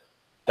lately,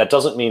 that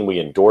doesn't mean we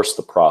endorse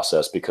the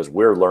process, because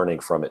we're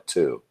learning from it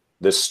too.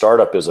 This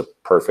startup is a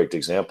perfect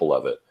example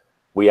of it.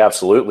 We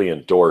absolutely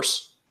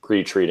endorse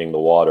pre-treating the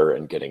water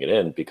and getting it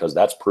in, because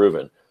that's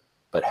proven.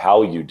 But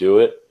how you do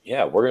it,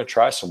 yeah, we're going to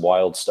try some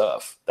wild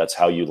stuff. That's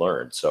how you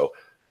learn. So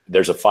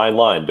there's a fine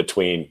line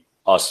between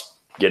us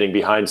getting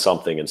behind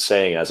something and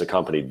saying as a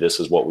company, this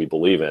is what we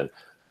believe in,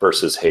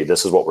 versus, hey,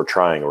 this is what we're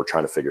trying, and we're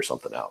trying to figure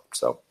something out.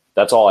 So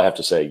that's all I have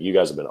to say. You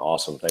guys have been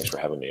awesome. Thanks for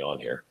having me on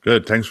here.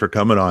 Good. Thanks for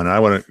coming on. I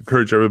want to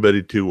encourage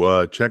everybody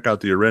to check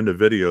out the Orenda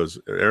videos.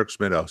 Eric's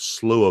made a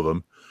slew of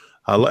them.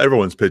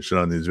 Everyone's pitching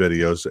on these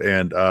videos,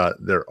 and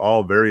they're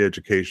all very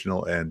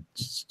educational and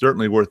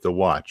certainly worth the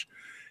watch.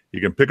 You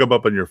can pick them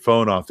up on your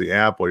phone off the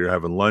app while you're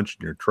having lunch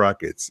in your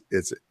truck. It's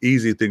an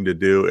easy thing to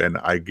do, and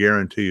I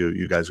guarantee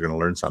you guys are going to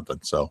learn something.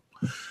 So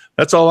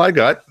that's all I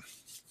got.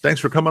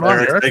 Thanks for coming on,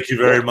 Eric. Thank you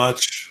very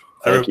much.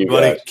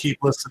 Everybody, keep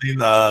listening.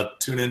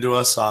 Tune into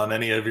us on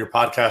any of your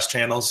podcast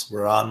channels.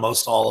 We're on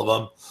most all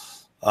of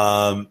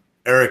them.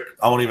 Eric,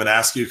 I won't even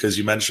ask you because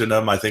you mentioned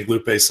him. I think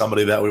Lupe is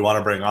somebody that we want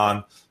to bring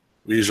on.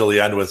 We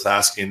usually end with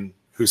asking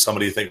who's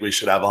somebody you think we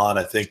should have on.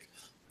 I think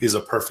he's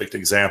a perfect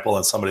example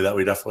and somebody that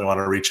we definitely want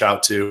to reach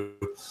out to.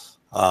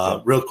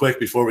 Real quick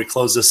before we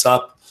close this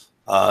up,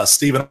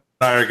 Steve and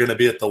I are going to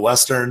be at the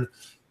Western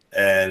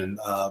And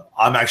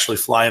I'm actually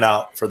flying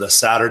out for the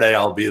Saturday.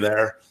 I'll be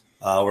there.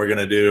 We're going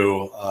to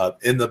do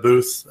in the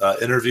booth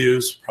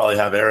interviews, probably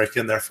have Eric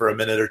in there for a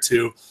minute or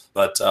two,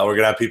 but we're going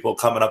to have people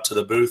coming up to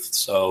the booth.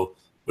 So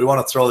we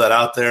want to throw that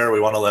out there. We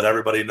want to let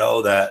everybody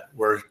know that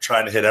we're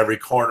trying to hit every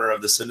corner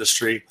of this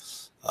industry.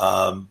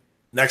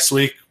 Next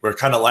week, we're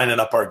kind of lining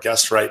up our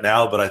guests right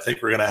now, but I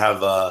think we're going to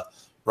have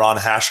Ron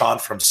Hash on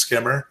from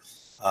Skimmer.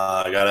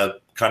 I got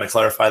to kind of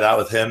clarify that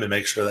with him and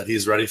make sure that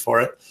he's ready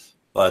for it.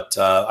 But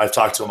I've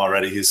talked to him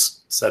already.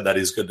 He's said that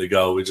he's good to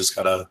go. We just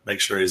got to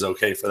make sure he's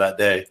okay for that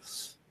day.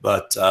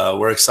 But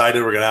we're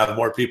excited. We're going to have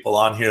more people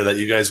on here that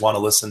you guys want to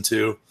listen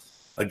to.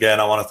 Again,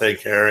 I want to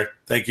thank Eric.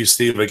 Thank you,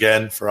 Steve,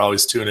 again, for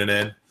always tuning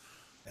in.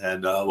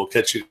 And we'll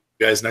catch you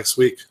guys next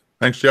week.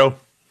 Thanks, Joe.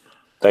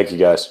 Thank you,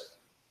 guys.